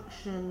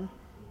function,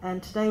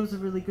 and today was a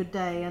really good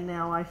day and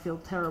now I feel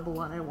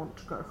terrible and I want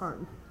to go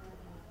home.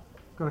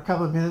 Got a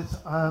couple of minutes.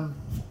 A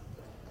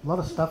lot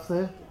of stuff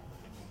there.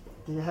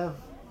 Do I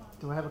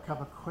have a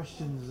couple of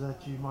questions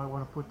that you might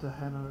want to put to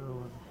Hannah?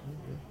 Or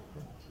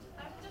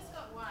I've just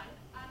got one.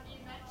 You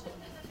mentioned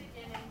at the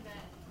beginning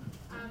that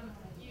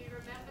you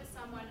remember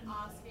someone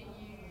asking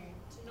you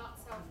to not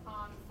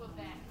self-harm for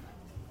them.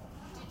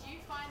 Did you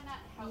find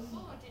that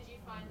helpful, or did you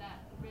find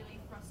that really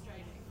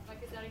frustrating?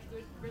 Like, is that a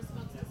good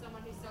response to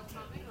someone who's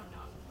self-harming or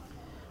not?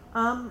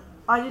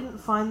 I didn't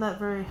find that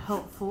very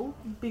helpful,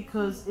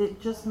 because it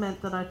just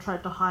meant that I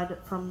tried to hide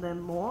it from them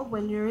more.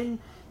 When you're in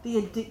the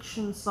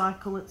addiction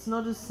cycle, it's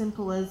not as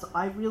simple as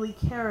I really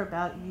care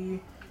about you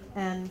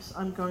and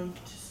I'm going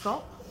to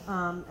stop.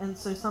 And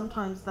so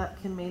sometimes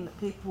that can mean that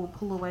people will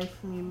pull away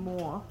from you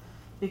more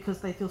because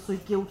they feel so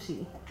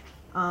guilty.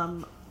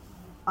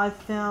 I've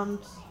found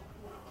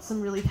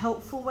some really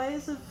helpful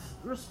ways of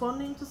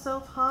responding to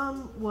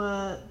self-harm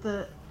were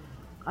that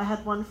I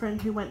had one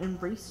friend who went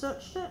and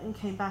researched it and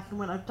came back and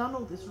went, I've done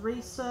all this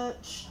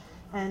research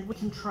and we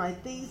can try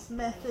these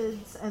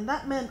methods. And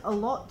that meant a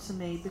lot to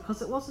me,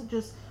 because it wasn't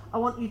just, I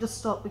want you to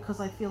stop because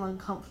I feel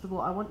uncomfortable.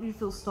 I want you to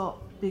feel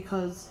stop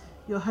because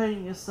you're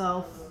hurting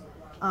yourself.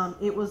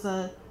 It was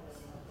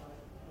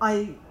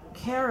I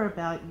care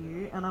about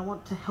you and I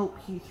want to help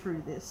you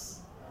through this.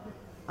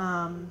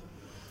 And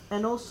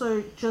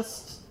also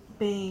just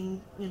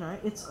being,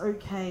 it's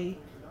okay,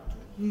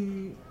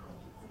 you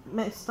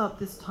messed up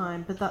this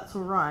time, but that's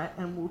all right,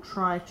 and we'll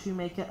try to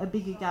make it a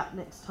bigger gap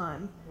next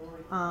time,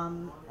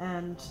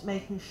 and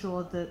making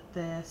sure that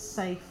they're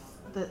safe,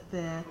 that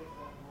they're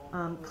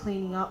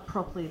cleaning up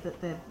properly, that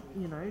they're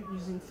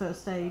using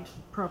first aid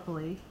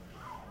properly.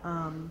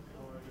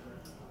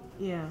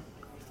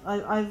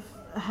 I've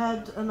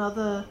had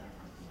another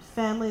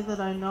family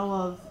that I know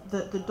of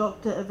that the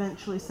doctor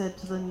eventually said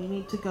to them, you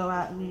need to go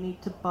out and you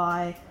need to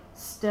buy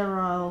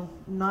sterile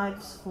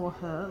knives for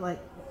her, like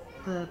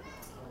the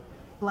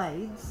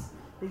blades,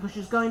 because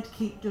she's going to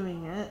keep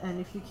doing it, and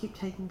if you keep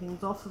taking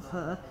things off of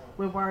her,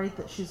 we're worried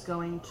that she's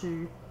going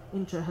to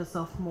injure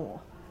herself more.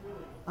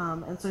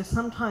 And so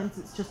sometimes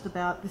it's just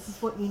about, this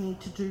is what you need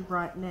to do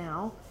right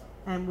now,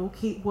 and we'll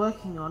keep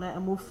working on it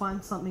and we'll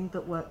find something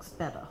that works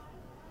better.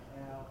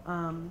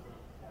 And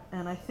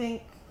I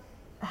think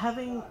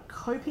having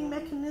coping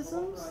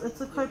mechanisms, it's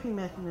a coping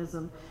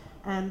mechanism,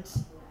 and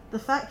the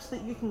fact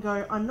that you can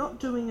go, I'm not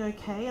doing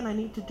okay and I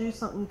need to do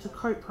something to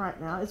cope right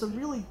now, is a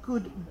really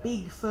good,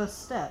 big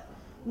first step.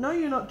 No,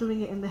 you're not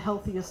doing it in the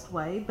healthiest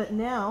way, but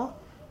now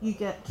you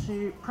get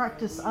to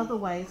practice other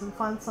ways and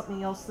find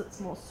something else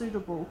that's more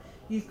suitable.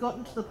 You've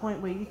gotten to the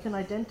point where you can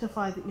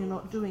identify that you're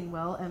not doing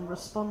well and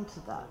respond to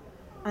that.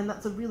 And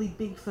that's a really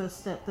big first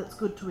step that's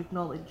good to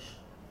acknowledge.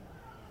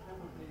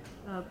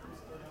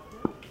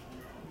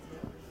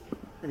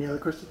 Any other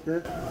questions?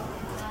 Yeah.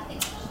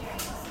 Thanks for sharing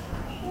this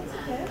story. That's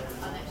okay.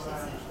 I'm actually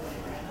a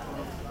social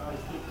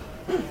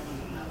worker.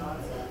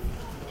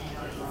 And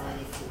what you said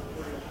is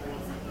really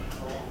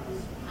reasonable.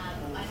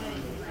 I know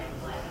through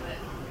my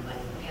work,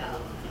 like we are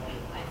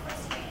quite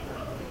frustrated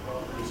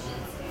with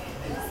Christians who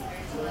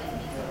over-spiritualize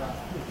mental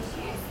health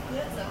issues.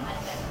 So kind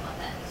of that's what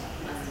that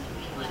must have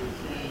been like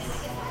for you.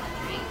 And I guess I'm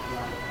wondering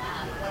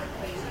what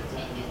approach you've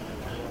taken in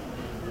talking to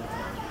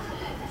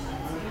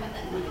Christians who have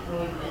that kind of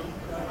view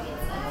and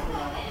insight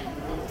about them.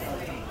 And also,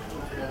 I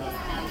guess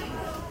how you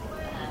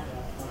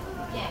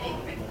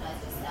maybe recognise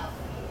yourself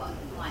what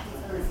might be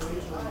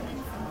spiritual and then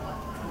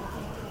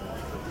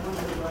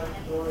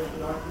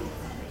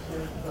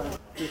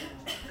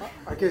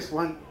I guess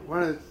one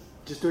of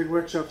just doing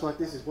workshops like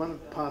this is one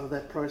part of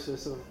that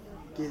process of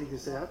getting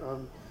this out.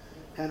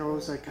 Hannah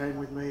also came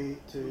with me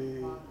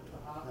to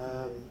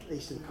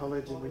Eastern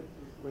College, and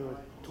we were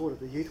taught at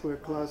the youth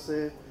work class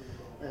there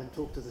and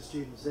talked to the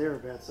students there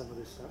about some of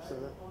this stuff.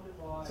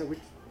 So we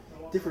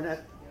different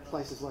at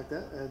places like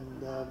that,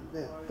 and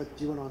but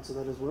do you want to answer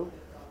that as well?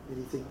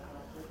 Anything?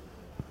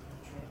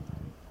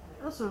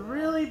 That's a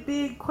really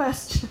big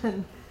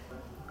question.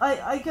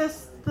 I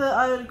guess that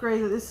I would agree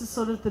that this is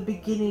sort of the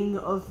beginning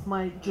of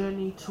my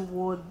journey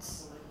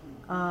towards,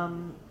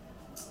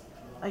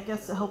 I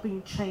guess,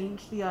 helping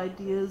change the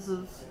ideas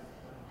of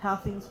how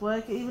things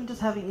work, even just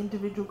having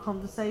individual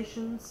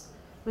conversations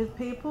with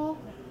people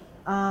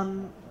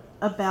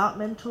about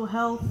mental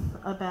health,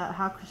 about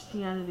how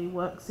Christianity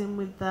works in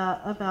with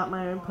that, about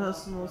my own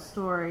personal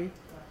story.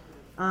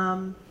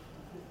 And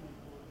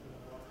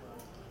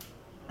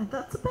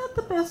that's about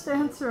the best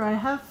answer I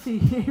have for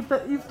you,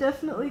 but you've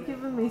definitely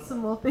given me some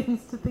more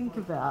things to think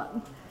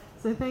about.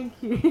 So thank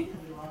you.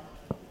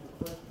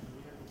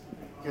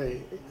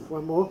 Okay,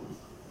 one more.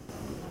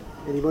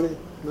 Anybody?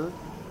 No? Can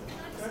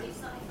I just give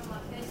something from my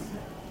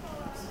personal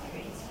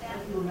experience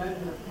about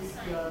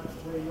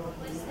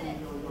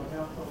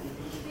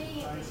being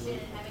a Christian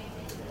and having a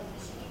mental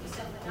illness? You give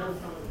yourself enough.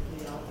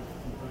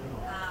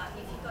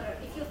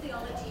 If your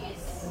theology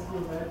is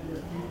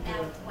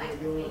out of whack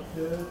with reality,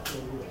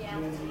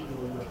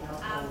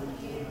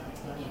 you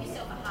give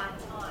yourself a hard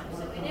time.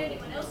 So when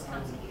anyone else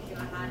comes and gives you a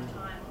hard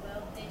time,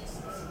 well, they're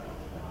just,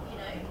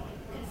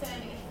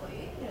 confirming it for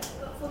you.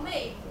 But for me,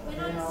 when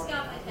I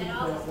discovered that I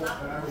was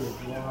loved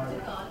to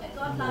God, that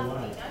God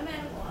loved me no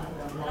matter what,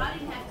 that I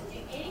didn't have to do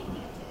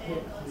anything to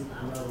earn God's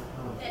love,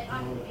 that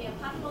I could be a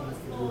puddle on the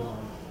floor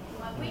in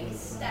my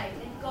weakest state,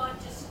 and God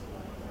was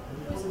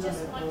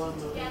just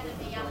wanting to gather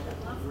me up and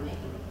love me.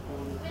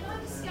 When I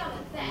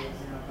discovered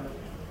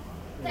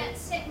that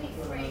set me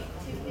free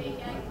to being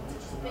able to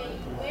just be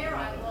where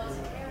I was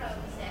and where I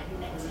was at,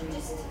 and to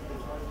just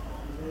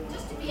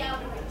to be able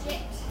to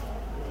reject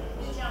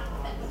the junk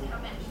that would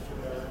come at me.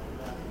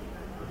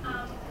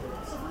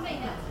 So for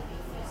me, that was the big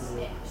first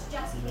step. It's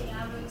just being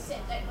able to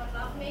accept that God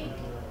loved me,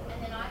 and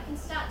then I can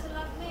start to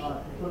love me. I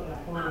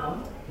don't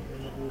know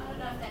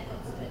if that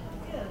helps, but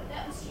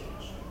that was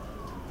huge.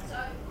 So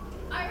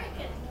I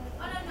reckon,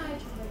 I don't know, I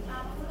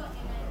forgot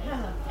your name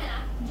now.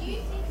 Hannah, do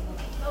you think it would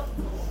be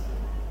helpful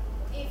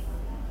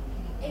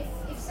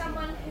if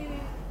someone who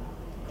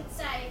could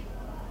say,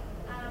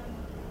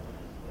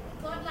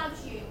 God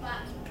loves you,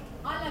 but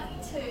I love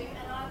you too,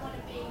 and I want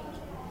to be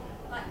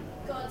like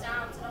God's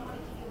arms, and I want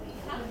to give you a big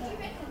hug, do you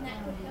reckon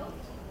that would help?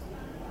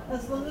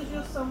 As long as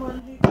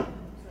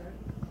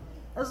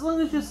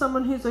you're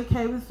someone who's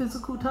okay with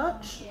physical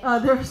touch.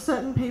 There are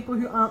certain people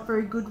who aren't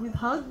very good with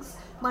hugs.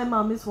 My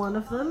mum is one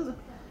of them.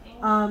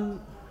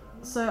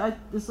 So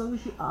as long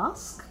as you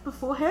ask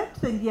beforehand,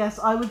 then yes,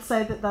 I would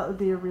say that would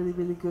be a really,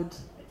 really good.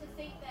 But to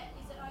think that,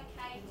 is it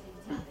okay to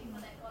tell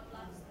people that God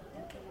loves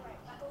them,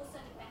 but also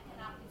to back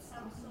it up with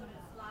some sort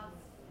of love?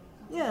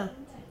 Yeah,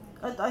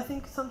 I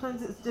think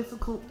sometimes it's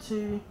difficult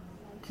to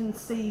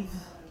conceive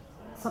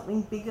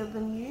something bigger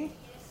than you,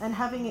 and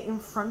having it in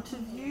front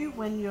of you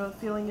when you're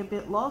feeling a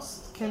bit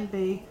lost can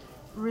be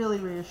really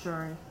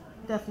reassuring.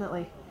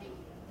 Definitely.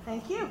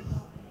 Thank you.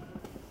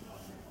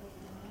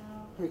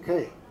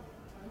 Okay.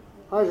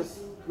 I just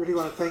really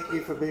want to thank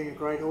you for being a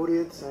great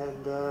audience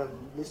and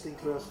listening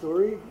to our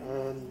story.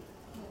 And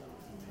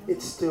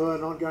it's still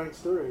an ongoing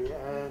story,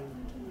 and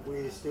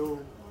we're still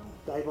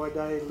day by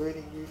day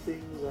learning new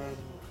things. And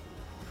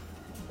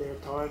there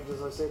are times,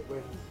 as I said,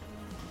 when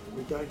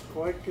we don't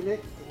quite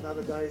connect, and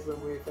other days when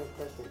we're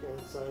fantastic.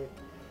 And so,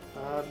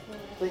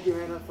 thank you,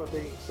 Hannah, for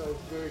being so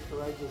very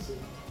courageous in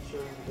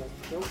sharing about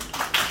yourself.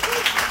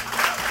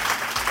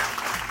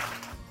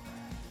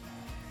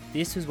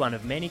 This was one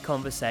of many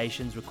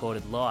conversations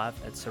recorded live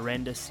at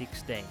Surrender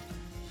 16.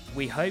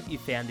 We hope you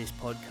found this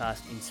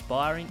podcast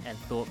inspiring and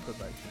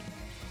thought-provoking.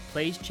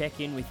 Please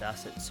check in with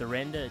us at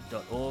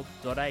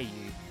surrender.org.au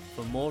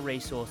for more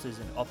resources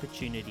and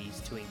opportunities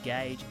to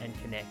engage and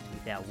connect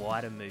with our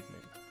wider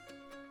movement.